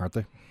gerrymandering, aren't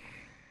they?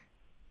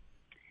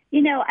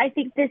 I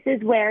think this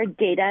is where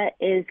data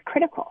is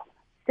critical.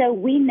 So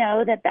we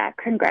know that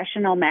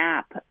congressional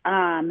map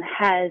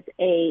has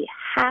a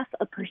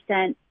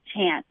 0.5%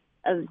 chance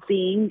of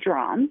being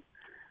drawn,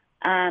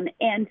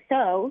 and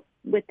so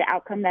with the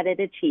outcome that it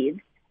achieves,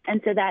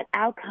 and so that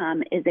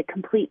outcome is a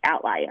complete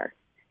outlier.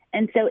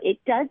 And so it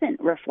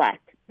doesn't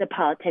reflect the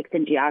politics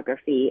and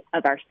geography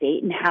of our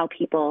state and how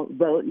people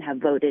vote and have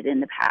voted in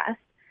the past.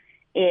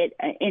 It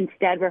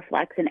instead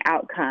reflects an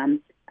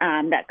outcome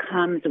that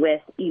comes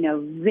with,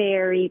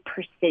 very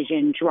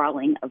precision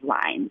drawing of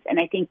lines. And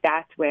I think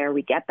that's where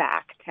we get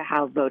back to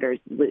how voters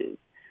lose.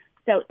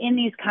 So in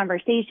these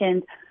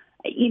conversations,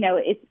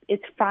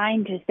 it's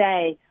fine to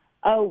say,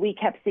 oh, we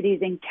kept cities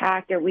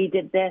intact or we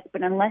did this,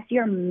 but unless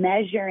you're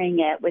measuring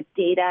it with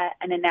data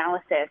and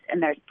analysis,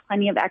 and there's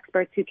plenty of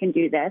experts who can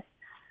do this,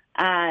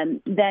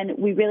 then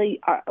we really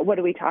are, what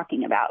are we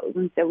talking about?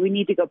 And so we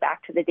need to go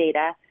back to the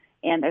data,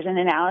 and there's an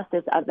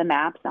analysis of the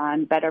maps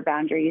on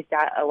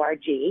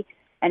betterboundaries.org.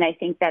 And I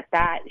think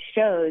that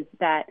shows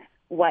that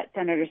what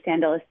Senator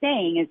Sandel is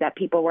saying is that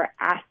people were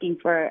asking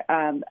for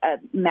a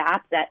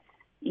map that,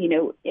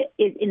 is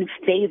in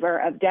favor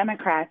of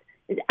Democrats,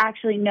 is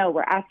actually no,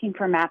 we're asking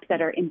for maps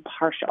that are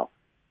impartial,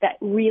 that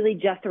really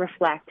just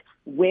reflect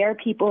where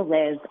people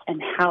live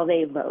and how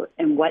they vote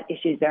and what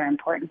issues are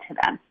important to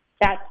them.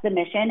 That's the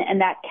mission,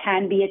 and that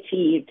can be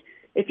achieved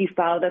if you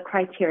follow the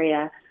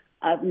criteria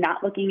of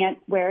not looking at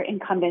where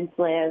incumbents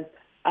live,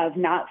 of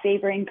not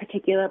favoring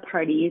particular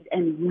parties,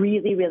 and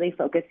really, really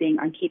focusing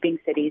on keeping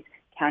cities,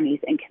 counties,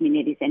 and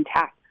communities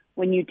intact.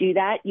 When you do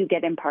that, you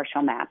get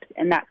impartial maps,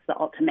 and that's the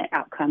ultimate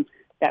outcome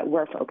that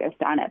we're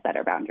focused on at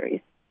Better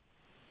Boundaries.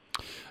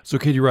 So,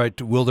 Katie Wright,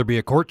 will there be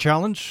a court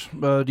challenge,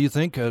 do you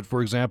think?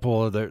 For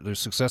example, there's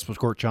success with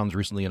court challenge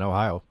recently in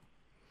Ohio.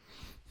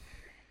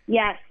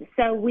 Yes.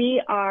 So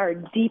we are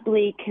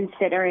deeply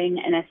considering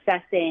and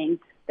assessing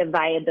the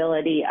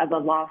viability of a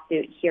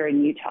lawsuit here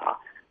in Utah.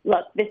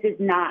 Look, this is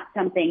not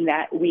something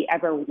that we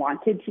ever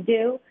wanted to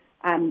do,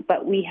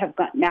 but we have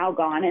now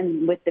gone,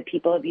 and with the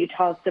people of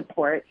Utah's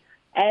support,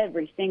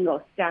 every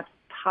single step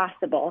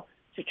possible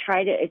to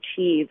try to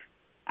achieve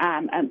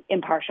an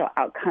impartial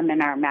outcome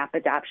in our map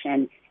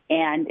adoption.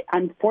 And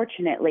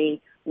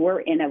unfortunately, we're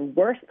in a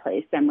worse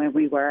place than where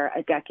we were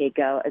a decade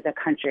ago as a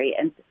country,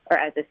 or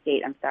as a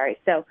state,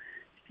 So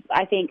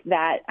I think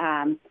that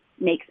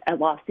makes a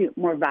lawsuit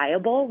more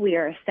viable. We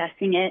are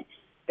assessing it.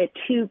 The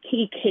two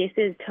key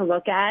cases to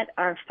look at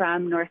are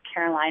from North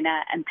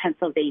Carolina and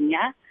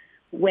Pennsylvania,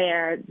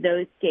 where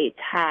those states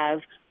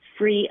have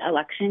free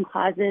election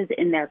clauses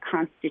in their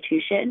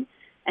constitution,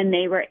 and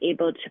they were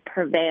able to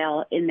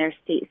prevail in their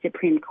state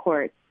Supreme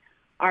Courts,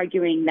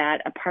 arguing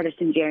that a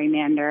partisan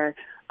gerrymander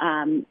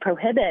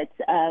prohibits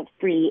a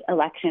free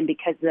election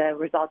because the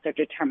results are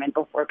determined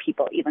before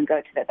people even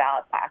go to the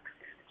ballot box.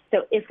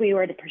 So if we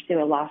were to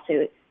pursue a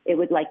lawsuit, it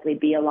would likely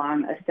be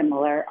along a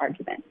similar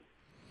argument.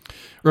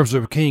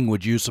 Representative King,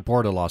 would you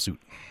support a lawsuit?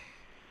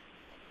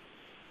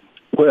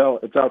 Well,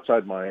 it's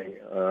outside my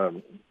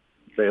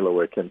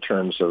bailiwick in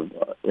terms of,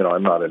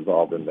 I'm not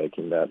involved in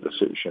making that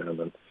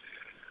decision.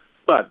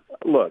 But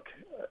look,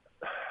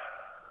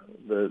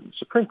 the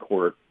Supreme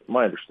Court,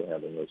 my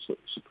understanding is that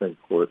the Supreme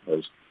Court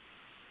has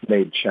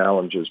made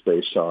challenges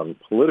based on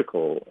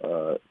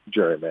political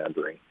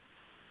gerrymandering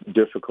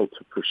difficult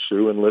to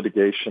pursue in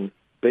litigation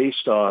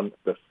based on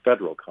the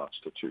federal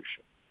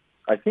Constitution.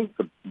 I think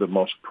the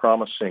most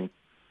promising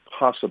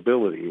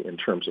possibility in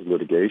terms of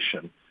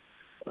litigation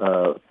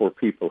for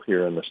people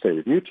here in the state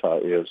of Utah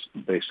is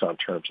based on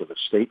terms of the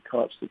state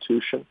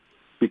constitution,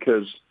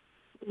 because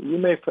you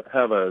may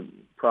have a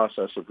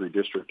process of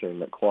redistricting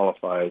that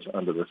qualifies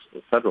under the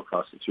federal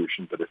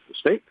constitution, but if the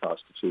state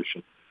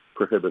constitution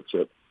prohibits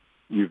it,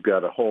 you've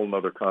got a whole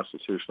other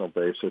constitutional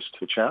basis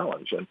to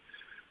challenge. And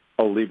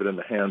I'll leave it in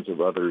the hands of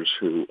others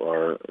who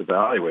are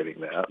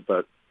evaluating that.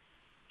 But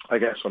I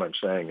guess what I'm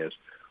saying is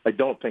I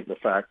don't think the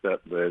fact that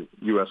the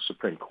U.S.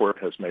 Supreme Court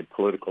has made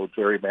political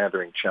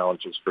gerrymandering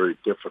challenges very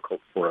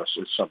difficult for us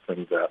is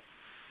something that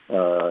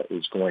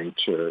is going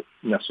to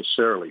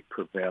necessarily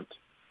prevent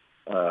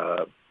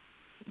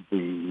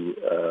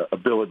the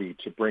ability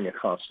to bring a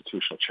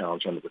constitutional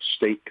challenge under the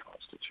state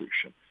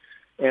constitution.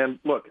 And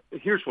look,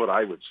 here's what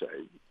I would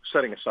say,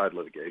 setting aside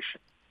litigation.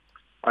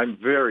 I'm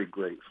very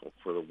grateful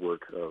for the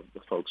work of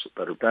the folks at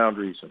Better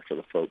Boundaries and for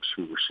the folks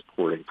who were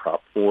supporting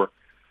Prop 4.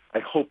 I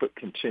hope it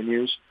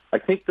continues. I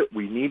think that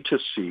we need to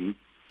see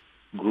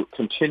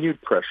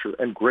continued pressure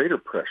and greater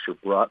pressure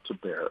brought to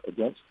bear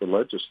against the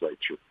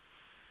legislature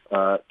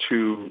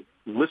to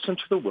listen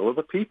to the will of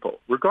the people,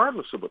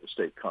 regardless of what the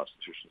state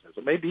constitution says.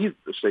 It may be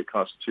that the state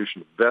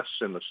constitution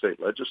vests in the state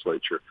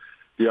legislature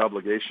the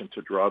obligation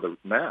to draw the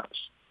maps,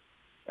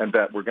 and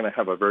that we're going to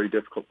have a very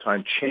difficult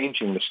time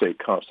changing the state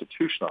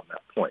constitution on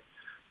that point.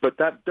 But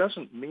that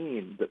doesn't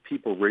mean that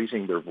people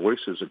raising their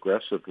voices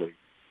aggressively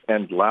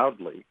and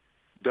loudly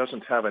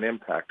doesn't have an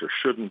impact or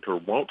shouldn't or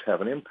won't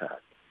have an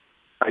impact.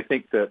 I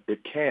think that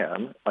it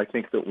can. I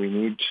think that we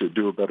need to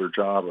do a better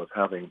job of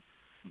having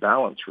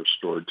balance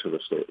restored to the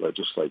state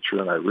legislature,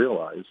 and I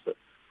realize that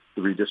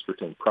the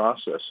redistricting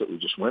process that we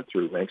just went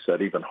through makes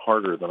that even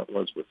harder than it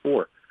was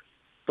before.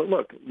 But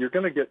look, you're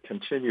going to get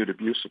continued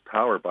abuse of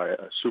power by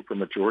a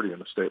supermajority in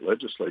the state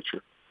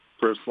legislature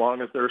for as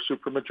long as they're a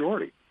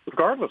supermajority,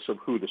 regardless of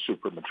who the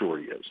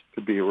supermajority is. It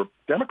could be a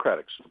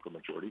Democratic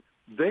supermajority.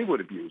 They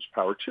would abuse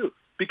power too,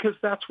 because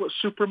that's what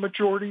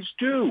supermajorities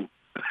do.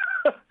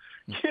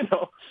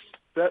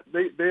 That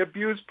they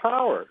abuse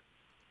power.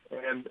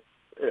 And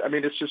I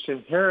mean, it's just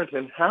inherent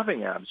in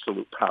having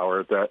absolute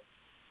power that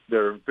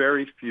there are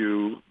very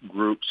few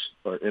groups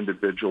or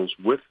individuals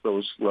with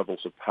those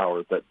levels of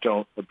power that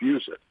don't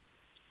abuse it.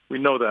 We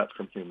know that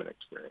from human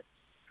experience.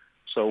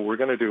 So we're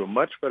going to do a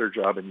much better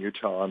job in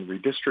Utah on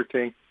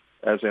redistricting,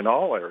 as in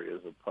all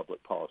areas of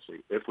public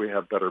policy, if we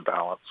have better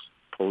balance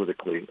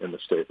politically in the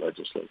state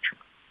legislature.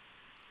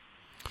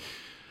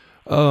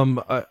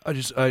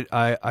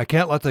 I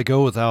can't let that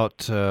go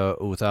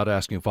without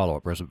asking a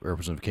follow-up,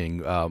 Representative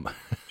King.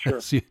 Sure.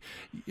 See,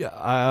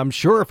 I'm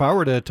sure if I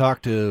were to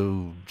talk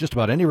to just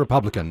about any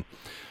Republican,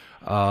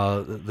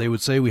 they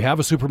would say we have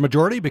a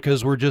supermajority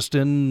because we're just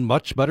in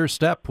much better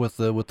step with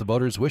the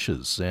voters'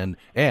 wishes,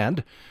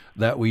 and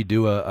that we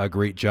do a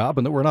great job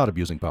and that we're not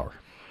abusing power.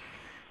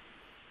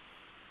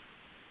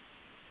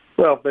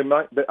 Well, they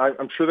might.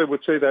 I'm sure they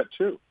would say that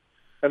too.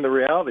 And the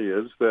reality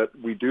is that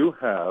we do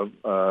have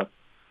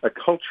a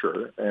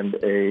culture and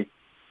a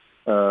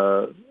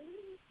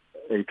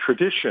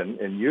tradition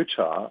in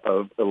Utah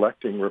of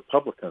electing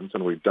Republicans,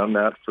 and we've done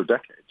that for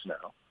decades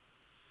now.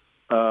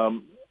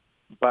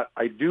 But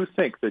I do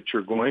think that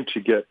you're going to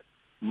get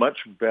much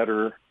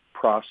better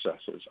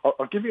processes.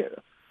 I'll give you,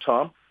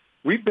 Tom,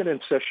 we've been in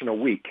session a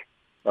week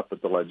up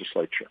at the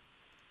legislature.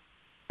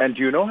 And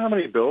do you know how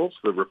many bills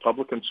the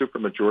Republican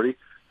supermajority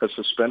has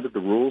suspended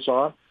the rules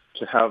on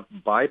to have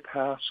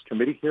bypass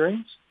committee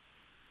hearings?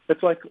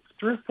 It's like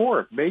 3 or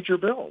 4 major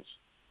bills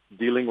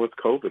dealing with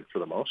COVID for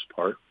the most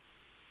part.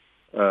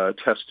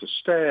 Test to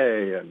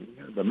stay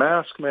and the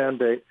mask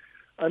mandate.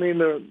 I mean,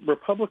 the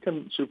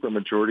Republican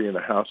supermajority in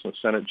the House and the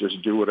Senate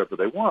just do whatever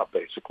they want,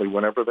 basically,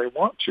 whenever they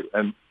want to.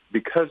 And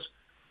because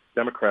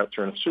Democrats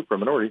are in a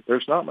superminority,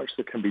 there's not much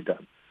that can be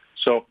done.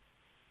 So,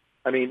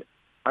 I mean,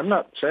 I'm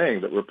not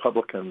saying that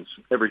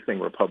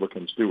everything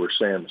Republicans do or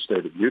say in the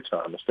state of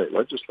Utah and the state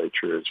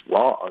legislature is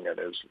wrong and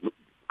is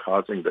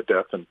causing the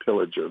death and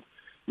pillage of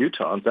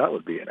Utahns. That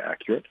would be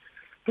inaccurate.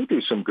 They do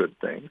some good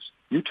things.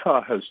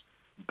 Utah has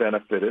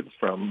benefited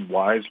from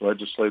wise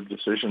legislative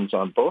decisions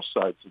on both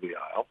sides of the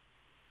aisle.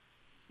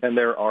 And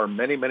there are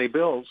many, many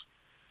bills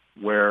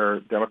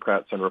where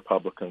Democrats and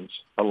Republicans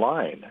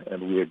align,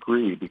 and we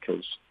agree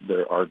because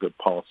there are good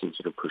policies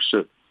that are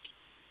pursued.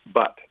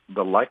 But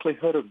the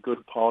likelihood of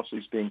good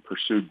policies being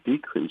pursued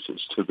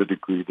decreases to the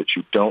degree that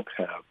you don't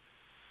have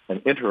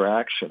an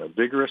interaction, a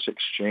vigorous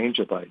exchange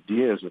of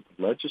ideas at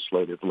the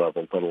legislative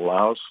level that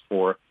allows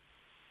for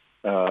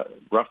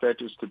rough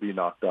edges to be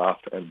knocked off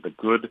and the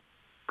good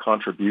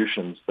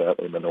contributions that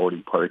a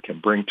minority party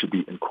can bring to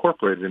be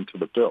incorporated into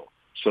the bill.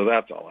 So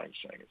that's all I'm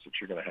saying, is that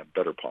you're going to have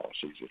better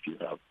policies if you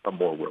have a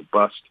more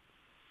robust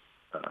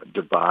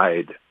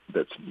divide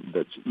that's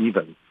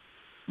even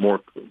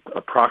more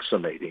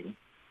approximating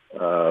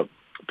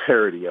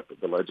parity up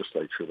at the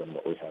legislature than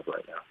what we have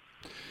right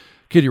now.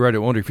 Katie Wright, I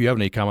wonder if you have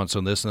any comments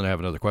on this, and then I have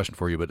another question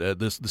for you. But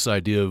this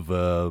idea of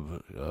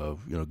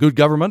good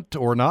government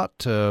or not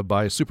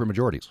by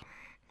supermajorities.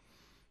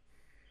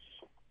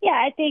 Yeah,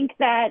 I think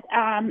that,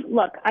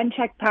 look,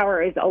 unchecked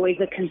power is always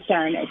a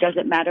concern. It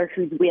doesn't matter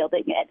who's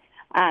wielding it.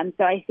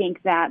 So I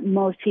think that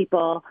most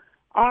people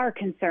are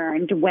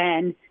concerned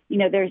when,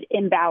 there's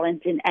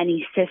imbalance in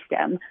any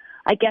system.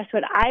 I guess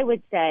what I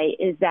would say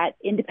is that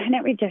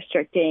independent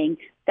redistricting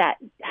that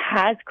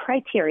has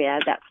criteria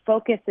that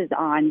focuses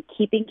on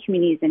keeping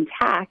communities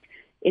intact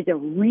is a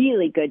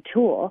really good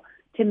tool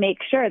to make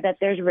sure that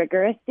there's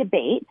rigorous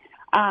debate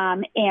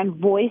and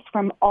voice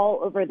from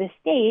all over the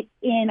state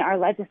in our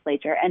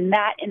legislature. And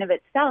that in of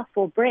itself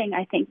will bring,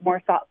 I think,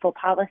 more thoughtful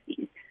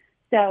policies.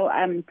 So,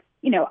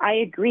 I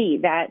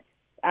agree that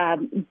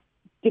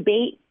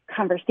debate,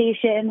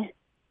 conversation,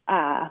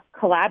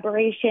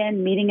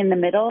 collaboration, meeting in the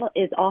middle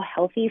is all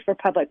healthy for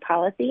public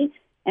policy.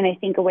 And I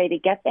think a way to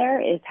get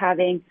there is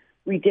having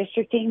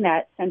redistricting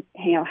that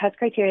has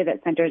criteria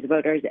that centers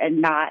voters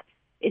and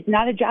it's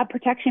not a job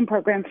protection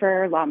program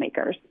for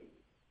lawmakers.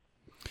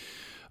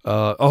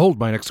 I'll hold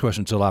my next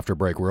question until after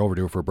break. We're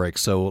overdue for a break,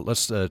 so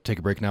let's take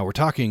a break now. We're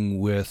talking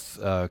with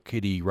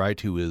Katie Wright,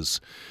 who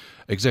is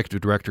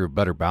Executive Director of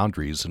Better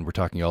Boundaries, and we're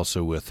talking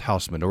also with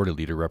House Minority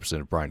Leader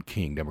Representative Brian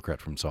King, Democrat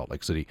from Salt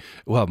Lake City.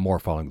 We'll have more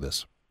following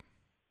this.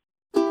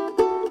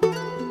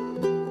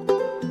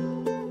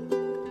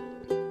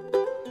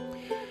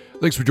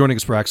 Thanks for joining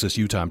us for Access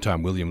Utah. I'm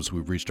Tom Williams.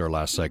 We've reached our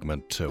last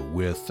segment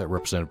with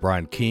Representative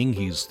Brian King.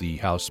 He's the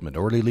House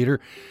Minority Leader.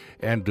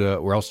 And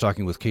we're also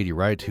talking with Katie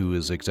Wright, who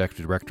is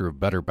Executive Director of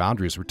Better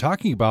Boundaries. We're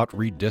talking about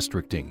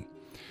redistricting.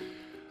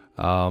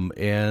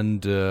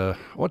 And I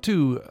want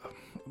to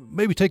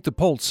maybe take the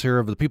pulse here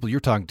of the people you're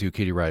talking to,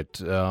 Katie Wright.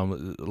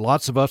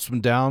 Lots of ups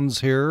and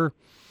downs here.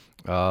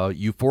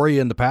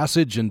 Euphoria in the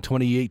passage in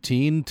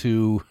 2018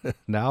 to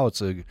now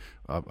it's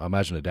I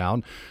imagine a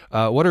down.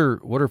 What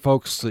are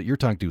folks that you're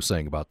talking to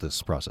saying about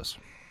this process?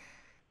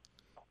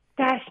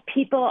 Gosh,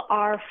 people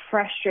are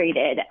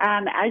frustrated.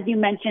 As you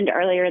mentioned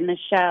earlier in the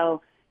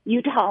show,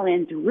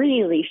 Utahns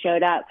really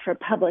showed up for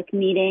public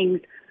meetings,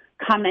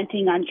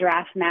 commenting on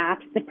draft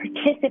maps. The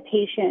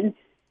participation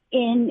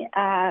in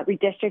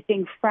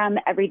redistricting from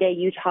everyday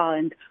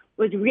Utahns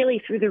was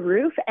really through the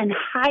roof and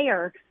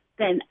higher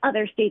than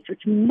other states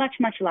with much,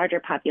 much larger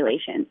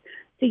populations.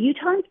 So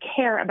Utahns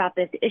care about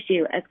this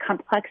issue, as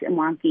complex and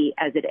wonky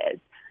as it is.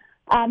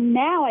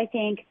 Now I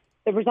think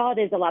the result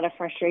is a lot of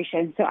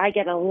frustration. So I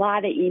get a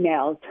lot of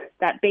emails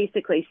that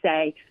basically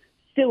say,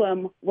 sue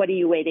them, what are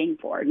you waiting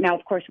for? Now,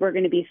 of course, we're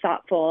going to be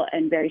thoughtful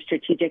and very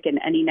strategic in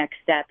any next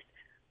steps.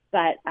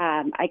 But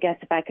I guess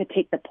if I could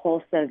take the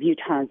pulse of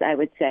Utahns, I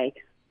would say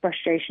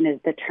frustration is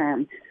the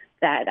term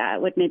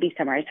that would maybe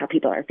summarize how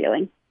people are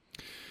feeling.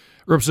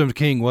 Representative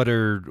King, what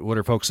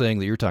are folks saying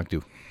that you're talking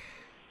to?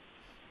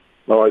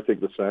 Well, I think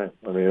the same.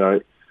 I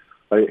mean,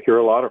 I hear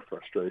a lot of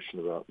frustration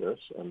about this,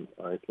 and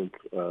I think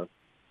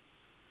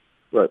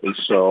rightly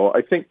so.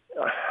 I think,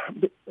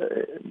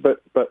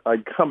 but I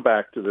come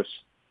back to this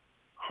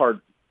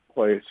hard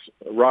place,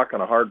 rock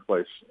on a hard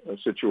place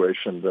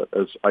situation that,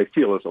 as I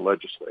feel as a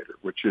legislator,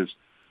 which is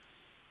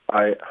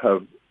I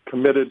have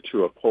committed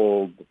to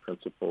uphold the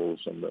principles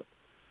and the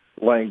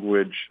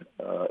language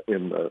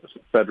in the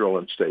federal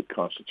and state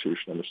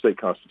constitution. And the state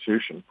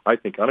constitution, I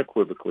think,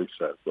 unequivocally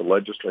says the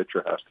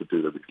legislature has to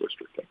do the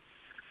redistricting.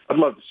 I'd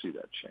love to see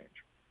that change.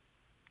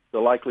 The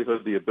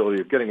likelihood, the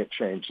ability of getting it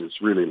changed is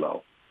really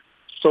low.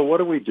 So what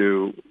do we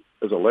do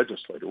as a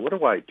legislator? What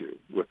do I do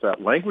with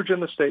that language in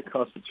the state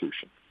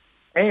constitution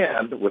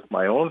and with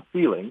my own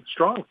feeling,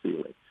 strong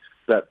feeling,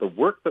 that the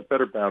work that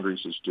Better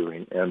Boundaries is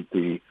doing and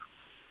the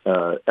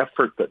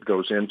effort that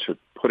goes into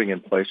putting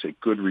in place a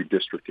good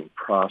redistricting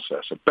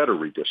process, a better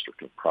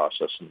redistricting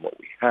process than what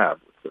we have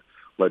with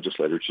the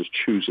legislators just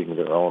choosing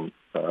their own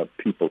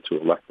people to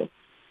elect them,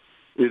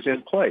 is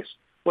in place?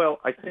 Well,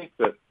 I think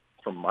that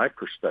from my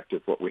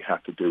perspective, what we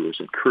have to do is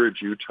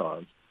encourage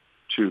Utahns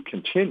to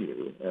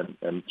continue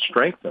and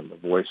strengthen the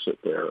voice that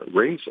they're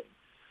raising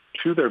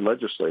to their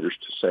legislators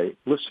to say,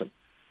 listen,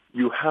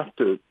 you have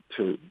to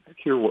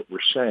hear what we're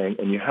saying,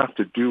 and you have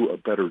to do a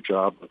better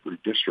job of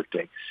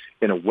redistricting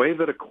in a way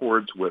that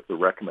accords with the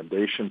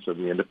recommendations of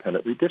the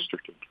Independent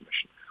Redistricting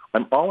Commission.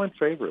 I'm all in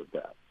favor of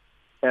that.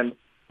 And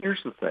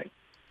here's the thing.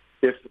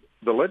 If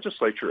the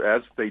legislature,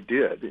 as they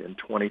did in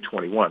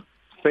 2021,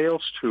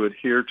 fails to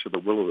adhere to the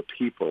will of the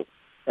people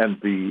and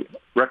the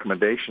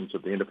recommendations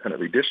of the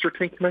Independent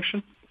Redistricting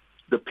Commission,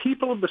 the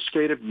people of the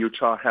state of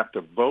Utah have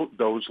to vote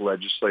those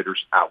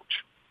legislators out.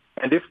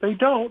 And if they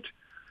don't,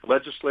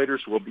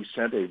 legislators will be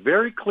sent a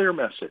very clear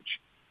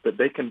message that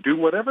they can do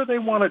whatever they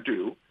want to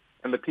do,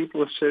 and the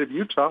people of the state of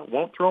Utah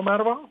won't throw them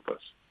out of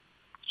office.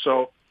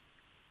 So,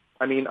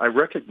 I mean, I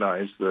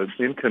recognize the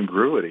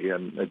incongruity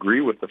and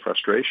agree with the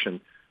frustration.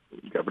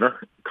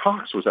 Governor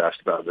Cox was asked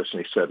about this, and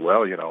he said,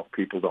 well, you know,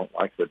 people don't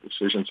like the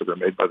decisions that are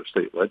made by the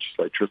state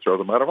legislature, throw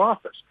them out of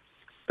office.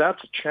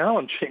 That's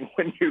challenging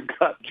when you've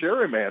got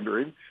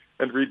gerrymandering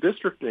and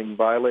redistricting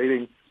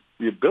violating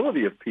the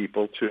ability of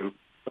people to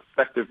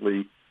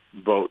effectively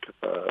vote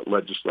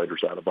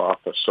legislators out of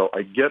office. So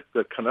I get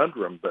the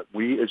conundrum that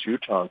we as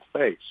Utahns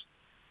face.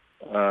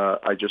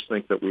 I just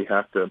think that we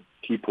have to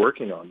keep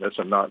working on this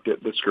and not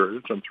get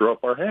discouraged and throw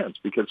up our hands,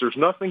 because there's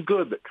nothing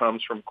good that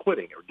comes from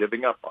quitting or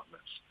giving up on this.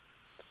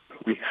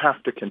 We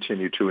have to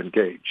continue to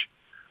engage.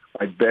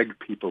 I beg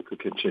people to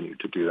continue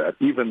to do that,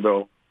 even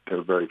though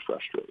they're very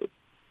frustrated.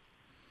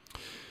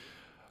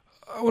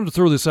 I wanted to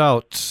throw this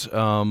out.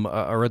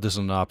 I read this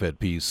in an op-ed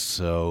piece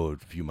a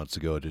few months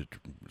ago. It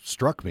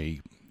struck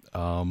me.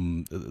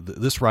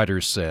 This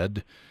writer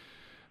said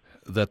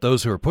that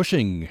those who are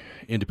pushing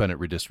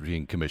independent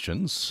redistricting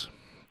commissions,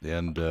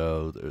 and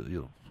a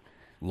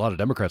lot of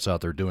Democrats out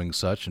there doing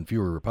such and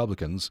fewer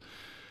Republicans,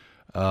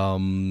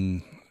 are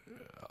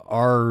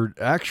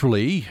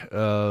actually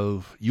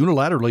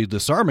unilaterally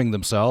disarming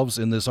themselves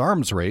in this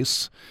arms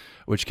race,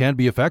 which can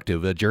be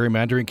effective.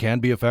 Gerrymandering can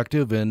be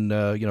effective in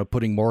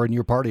putting more in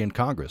your party in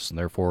Congress and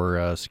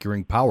therefore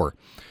securing power.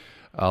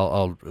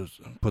 I'll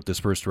put this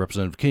first to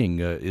Representative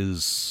King.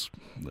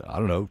 I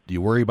don't know, do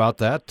you worry about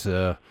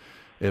that?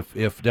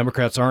 If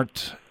Democrats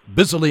aren't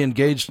busily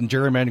engaged in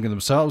gerrymandering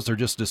themselves, they're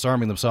just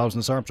disarming themselves in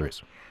this arms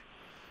race.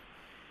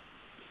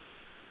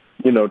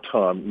 You know,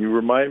 Tom, you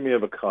remind me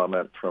of a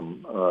comment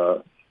from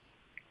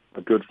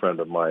a good friend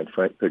of mine,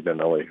 Frank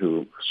Pignanelli,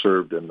 who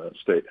served in the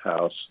state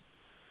house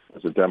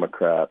as a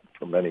Democrat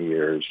for many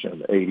years in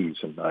the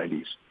 80s and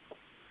 90s.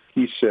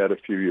 He said a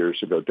few years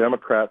ago,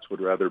 Democrats would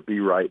rather be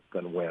right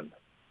than win.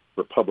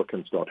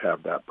 Republicans don't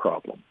have that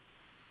problem.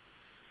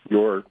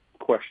 Your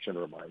question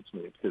reminds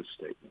me of his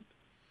statement.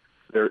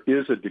 There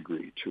is a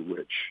degree to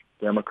which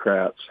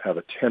Democrats have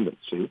a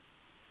tendency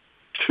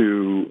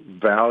to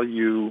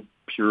value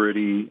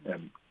purity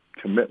and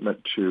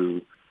commitment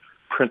to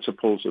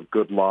principles of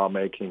good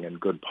lawmaking and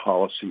good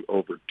policy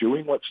over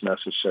doing what's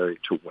necessary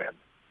to win.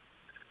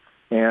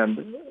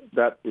 And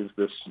that is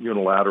this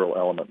unilateral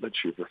element that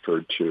you've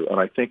referred to. And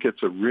I think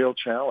it's a real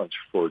challenge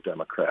for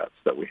Democrats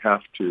that we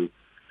have to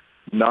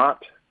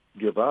not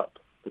give up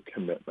the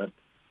commitment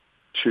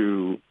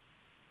to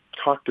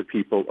talk to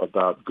people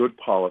about good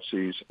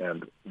policies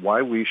and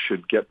why we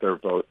should get their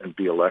vote and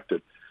be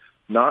elected,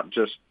 not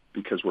just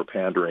because we're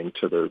pandering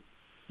to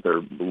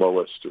their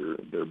lowest or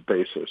their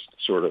basest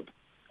sort of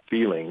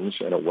feelings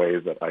in a way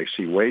that I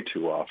see way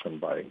too often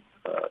by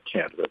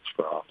candidates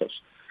for office,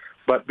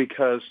 but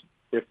because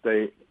if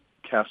they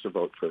cast a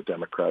vote for a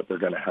Democrat, they're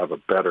going to have a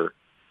better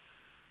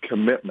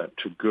commitment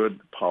to good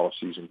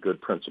policies and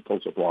good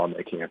principles of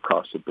lawmaking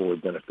across the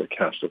board than if they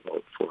cast a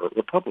vote for a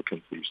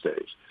Republican these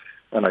days.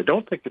 And I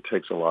don't think it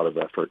takes a lot of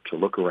effort to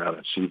look around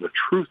and see the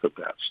truth of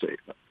that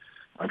statement.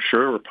 I'm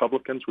sure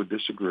Republicans would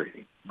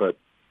disagree, but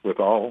with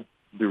all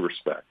due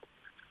respect,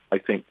 I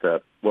think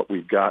that what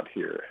we've got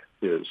here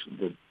is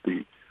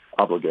the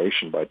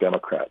obligation by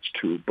Democrats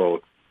to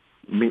both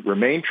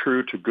remain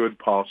true to good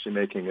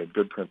policymaking and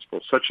good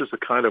principles, such as the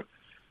kind of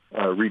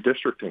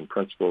redistricting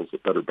principles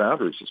that Better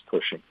Boundaries is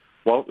pushing,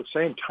 while at the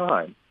same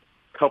time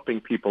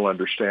helping people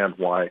understand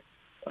why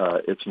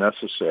it's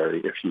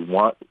necessary, if you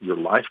want your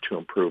life to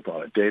improve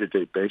on a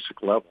day-to-day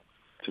basic level,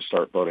 to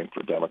start voting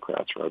for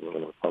Democrats rather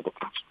than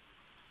Republicans.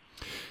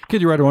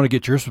 Katie Wright, I want to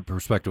get your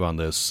perspective on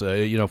this.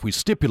 If we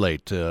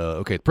stipulate,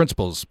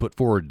 principles put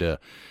forward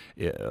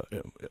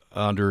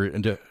under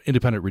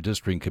independent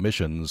redistricting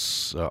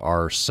commissions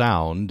are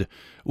sound,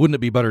 wouldn't it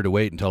be better to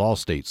wait until all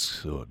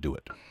states do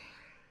it?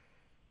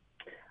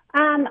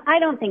 I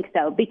don't think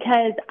so,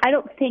 because I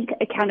don't think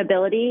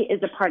accountability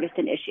is a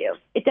partisan issue.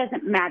 It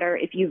doesn't matter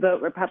if you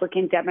vote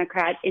Republican,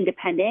 Democrat,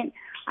 Independent.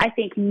 I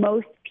think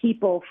most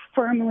people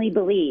firmly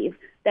believe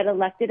that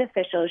elected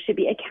officials should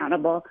be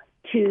accountable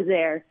to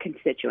their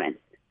constituents,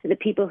 to the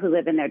people who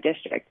live in their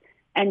district.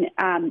 And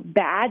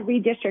bad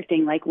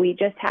redistricting, like we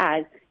just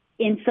had,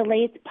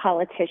 insulates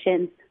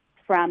politicians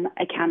from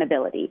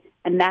accountability.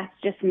 And that's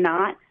just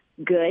not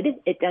good.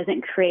 It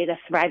doesn't create a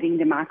thriving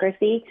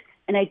democracy.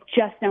 And I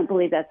just don't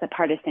believe that's a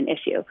partisan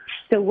issue.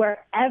 So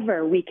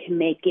wherever we can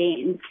make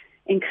gains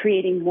in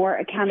creating more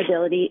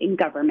accountability in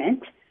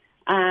government,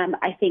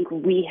 I think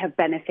we have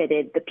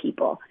benefited the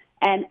people.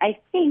 And I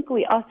think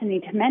we also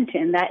need to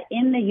mention that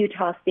in the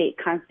Utah State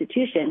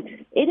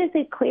Constitution, it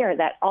is clear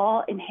that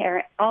all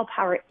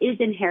power is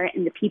inherent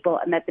in the people,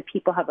 and that the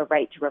people have a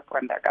right to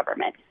reform their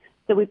government.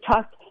 So we've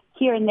talked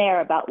here and there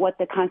about what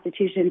the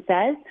Constitution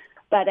says,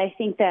 but I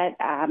think that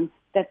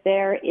that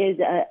there is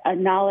a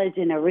knowledge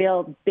and a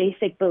real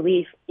basic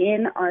belief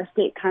in our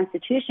state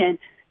constitution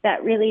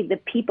that really the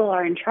people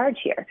are in charge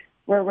here.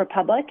 We're a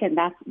republic, and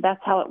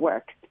that's how it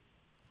works.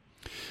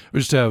 We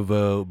just have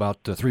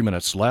about 3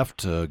 minutes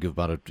left. Give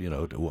about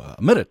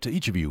a minute to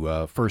each of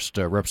you. First,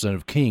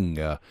 Representative King,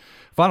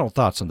 final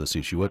thoughts on this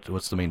issue.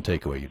 What's the main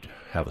takeaway you'd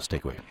have us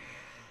take away?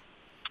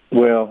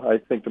 Well, I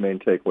think the main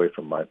takeaway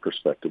from my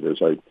perspective is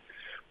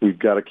we've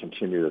got to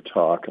continue to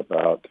talk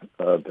about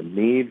the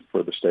need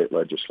for the state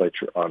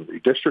legislature on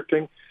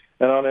redistricting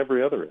and on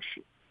every other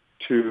issue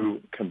to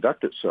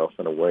conduct itself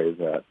in a way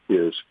that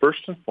is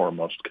first and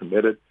foremost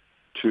committed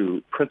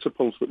to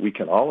principles that we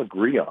can all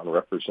agree on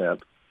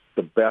represent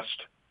the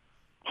best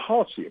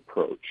policy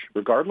approach,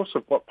 regardless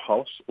of what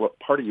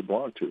party you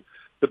belong to,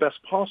 the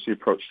best policy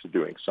approach to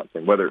doing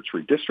something, whether it's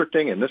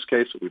redistricting, in this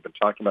case that we've been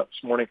talking about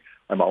this morning,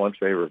 I'm all in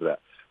favor of that.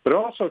 But it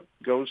also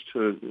goes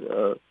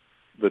to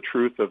the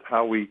truth of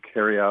how we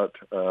carry out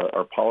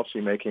our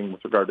policy making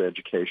with regard to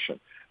education,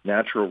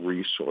 natural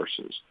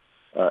resources,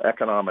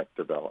 economic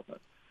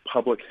development,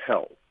 public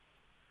health.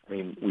 I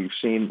mean, we've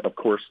seen, of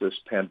course, this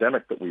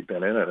pandemic that we've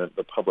been in, and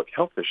the public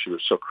health issue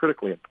is so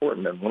critically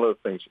important. And one of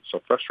the things that's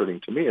so frustrating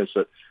to me is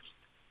that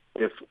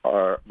if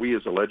we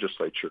as a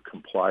legislature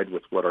complied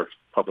with what our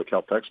public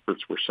health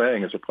experts were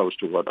saying as opposed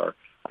to what our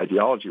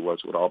ideology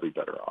was, we'd all be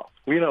better off.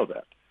 We know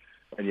that.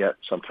 And yet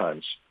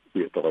sometimes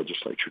we at the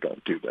legislature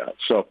don't do that.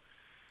 So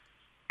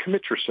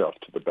commit yourself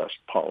to the best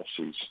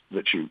policies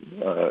that you,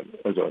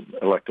 as an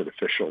elected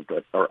official,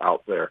 that are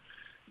out there.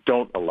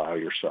 Don't allow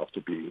yourself to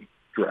be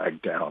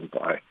dragged down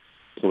by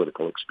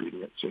political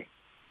expediency.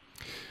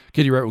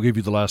 Katie Wright will give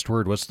you the last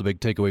word. What's the big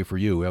takeaway for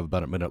you? We have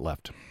about a minute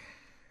left.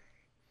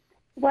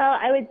 Well,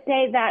 I would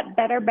say that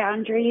Better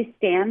Boundaries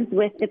stands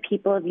with the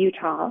people of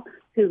Utah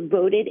who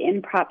voted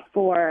in Prop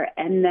 4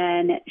 and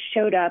then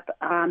showed up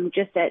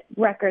just at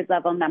record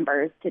level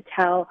numbers to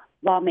tell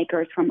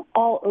lawmakers from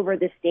all over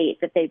the state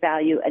that they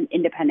value an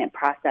independent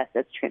process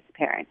that's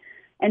transparent.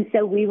 And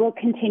so we will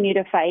continue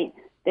to fight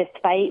this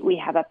fight.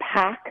 We have a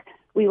PAC.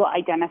 We will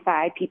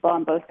identify people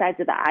on both sides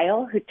of the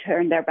aisle who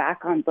turn their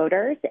back on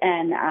voters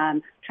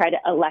and try to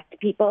elect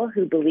people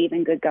who believe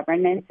in good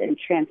governance and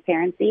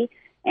transparency.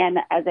 And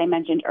as I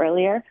mentioned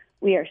earlier,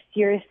 we are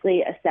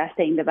seriously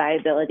assessing the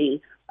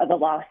viability of a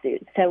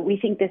lawsuit. So we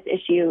think this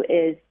issue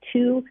is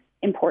too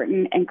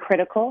important and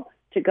critical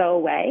to go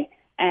away,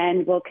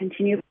 and we'll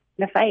continue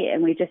the fight.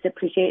 And we just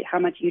appreciate how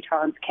much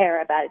Utahns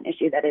care about an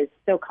issue that is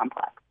so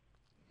complex.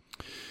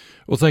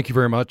 Well, thank you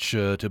very much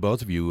to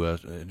both of you.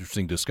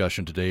 Interesting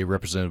discussion today.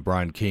 Representative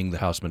Brian King, the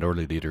House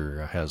Minority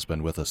Leader, has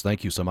been with us.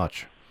 Thank you so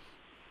much.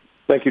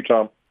 Thank you,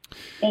 Tom.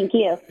 Thank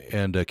you.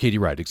 And Katie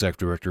Wright, Executive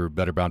Director of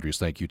Better Boundaries,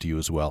 thank you to you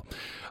as well.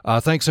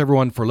 Thanks,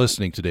 everyone, for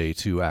listening today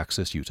to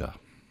Access Utah.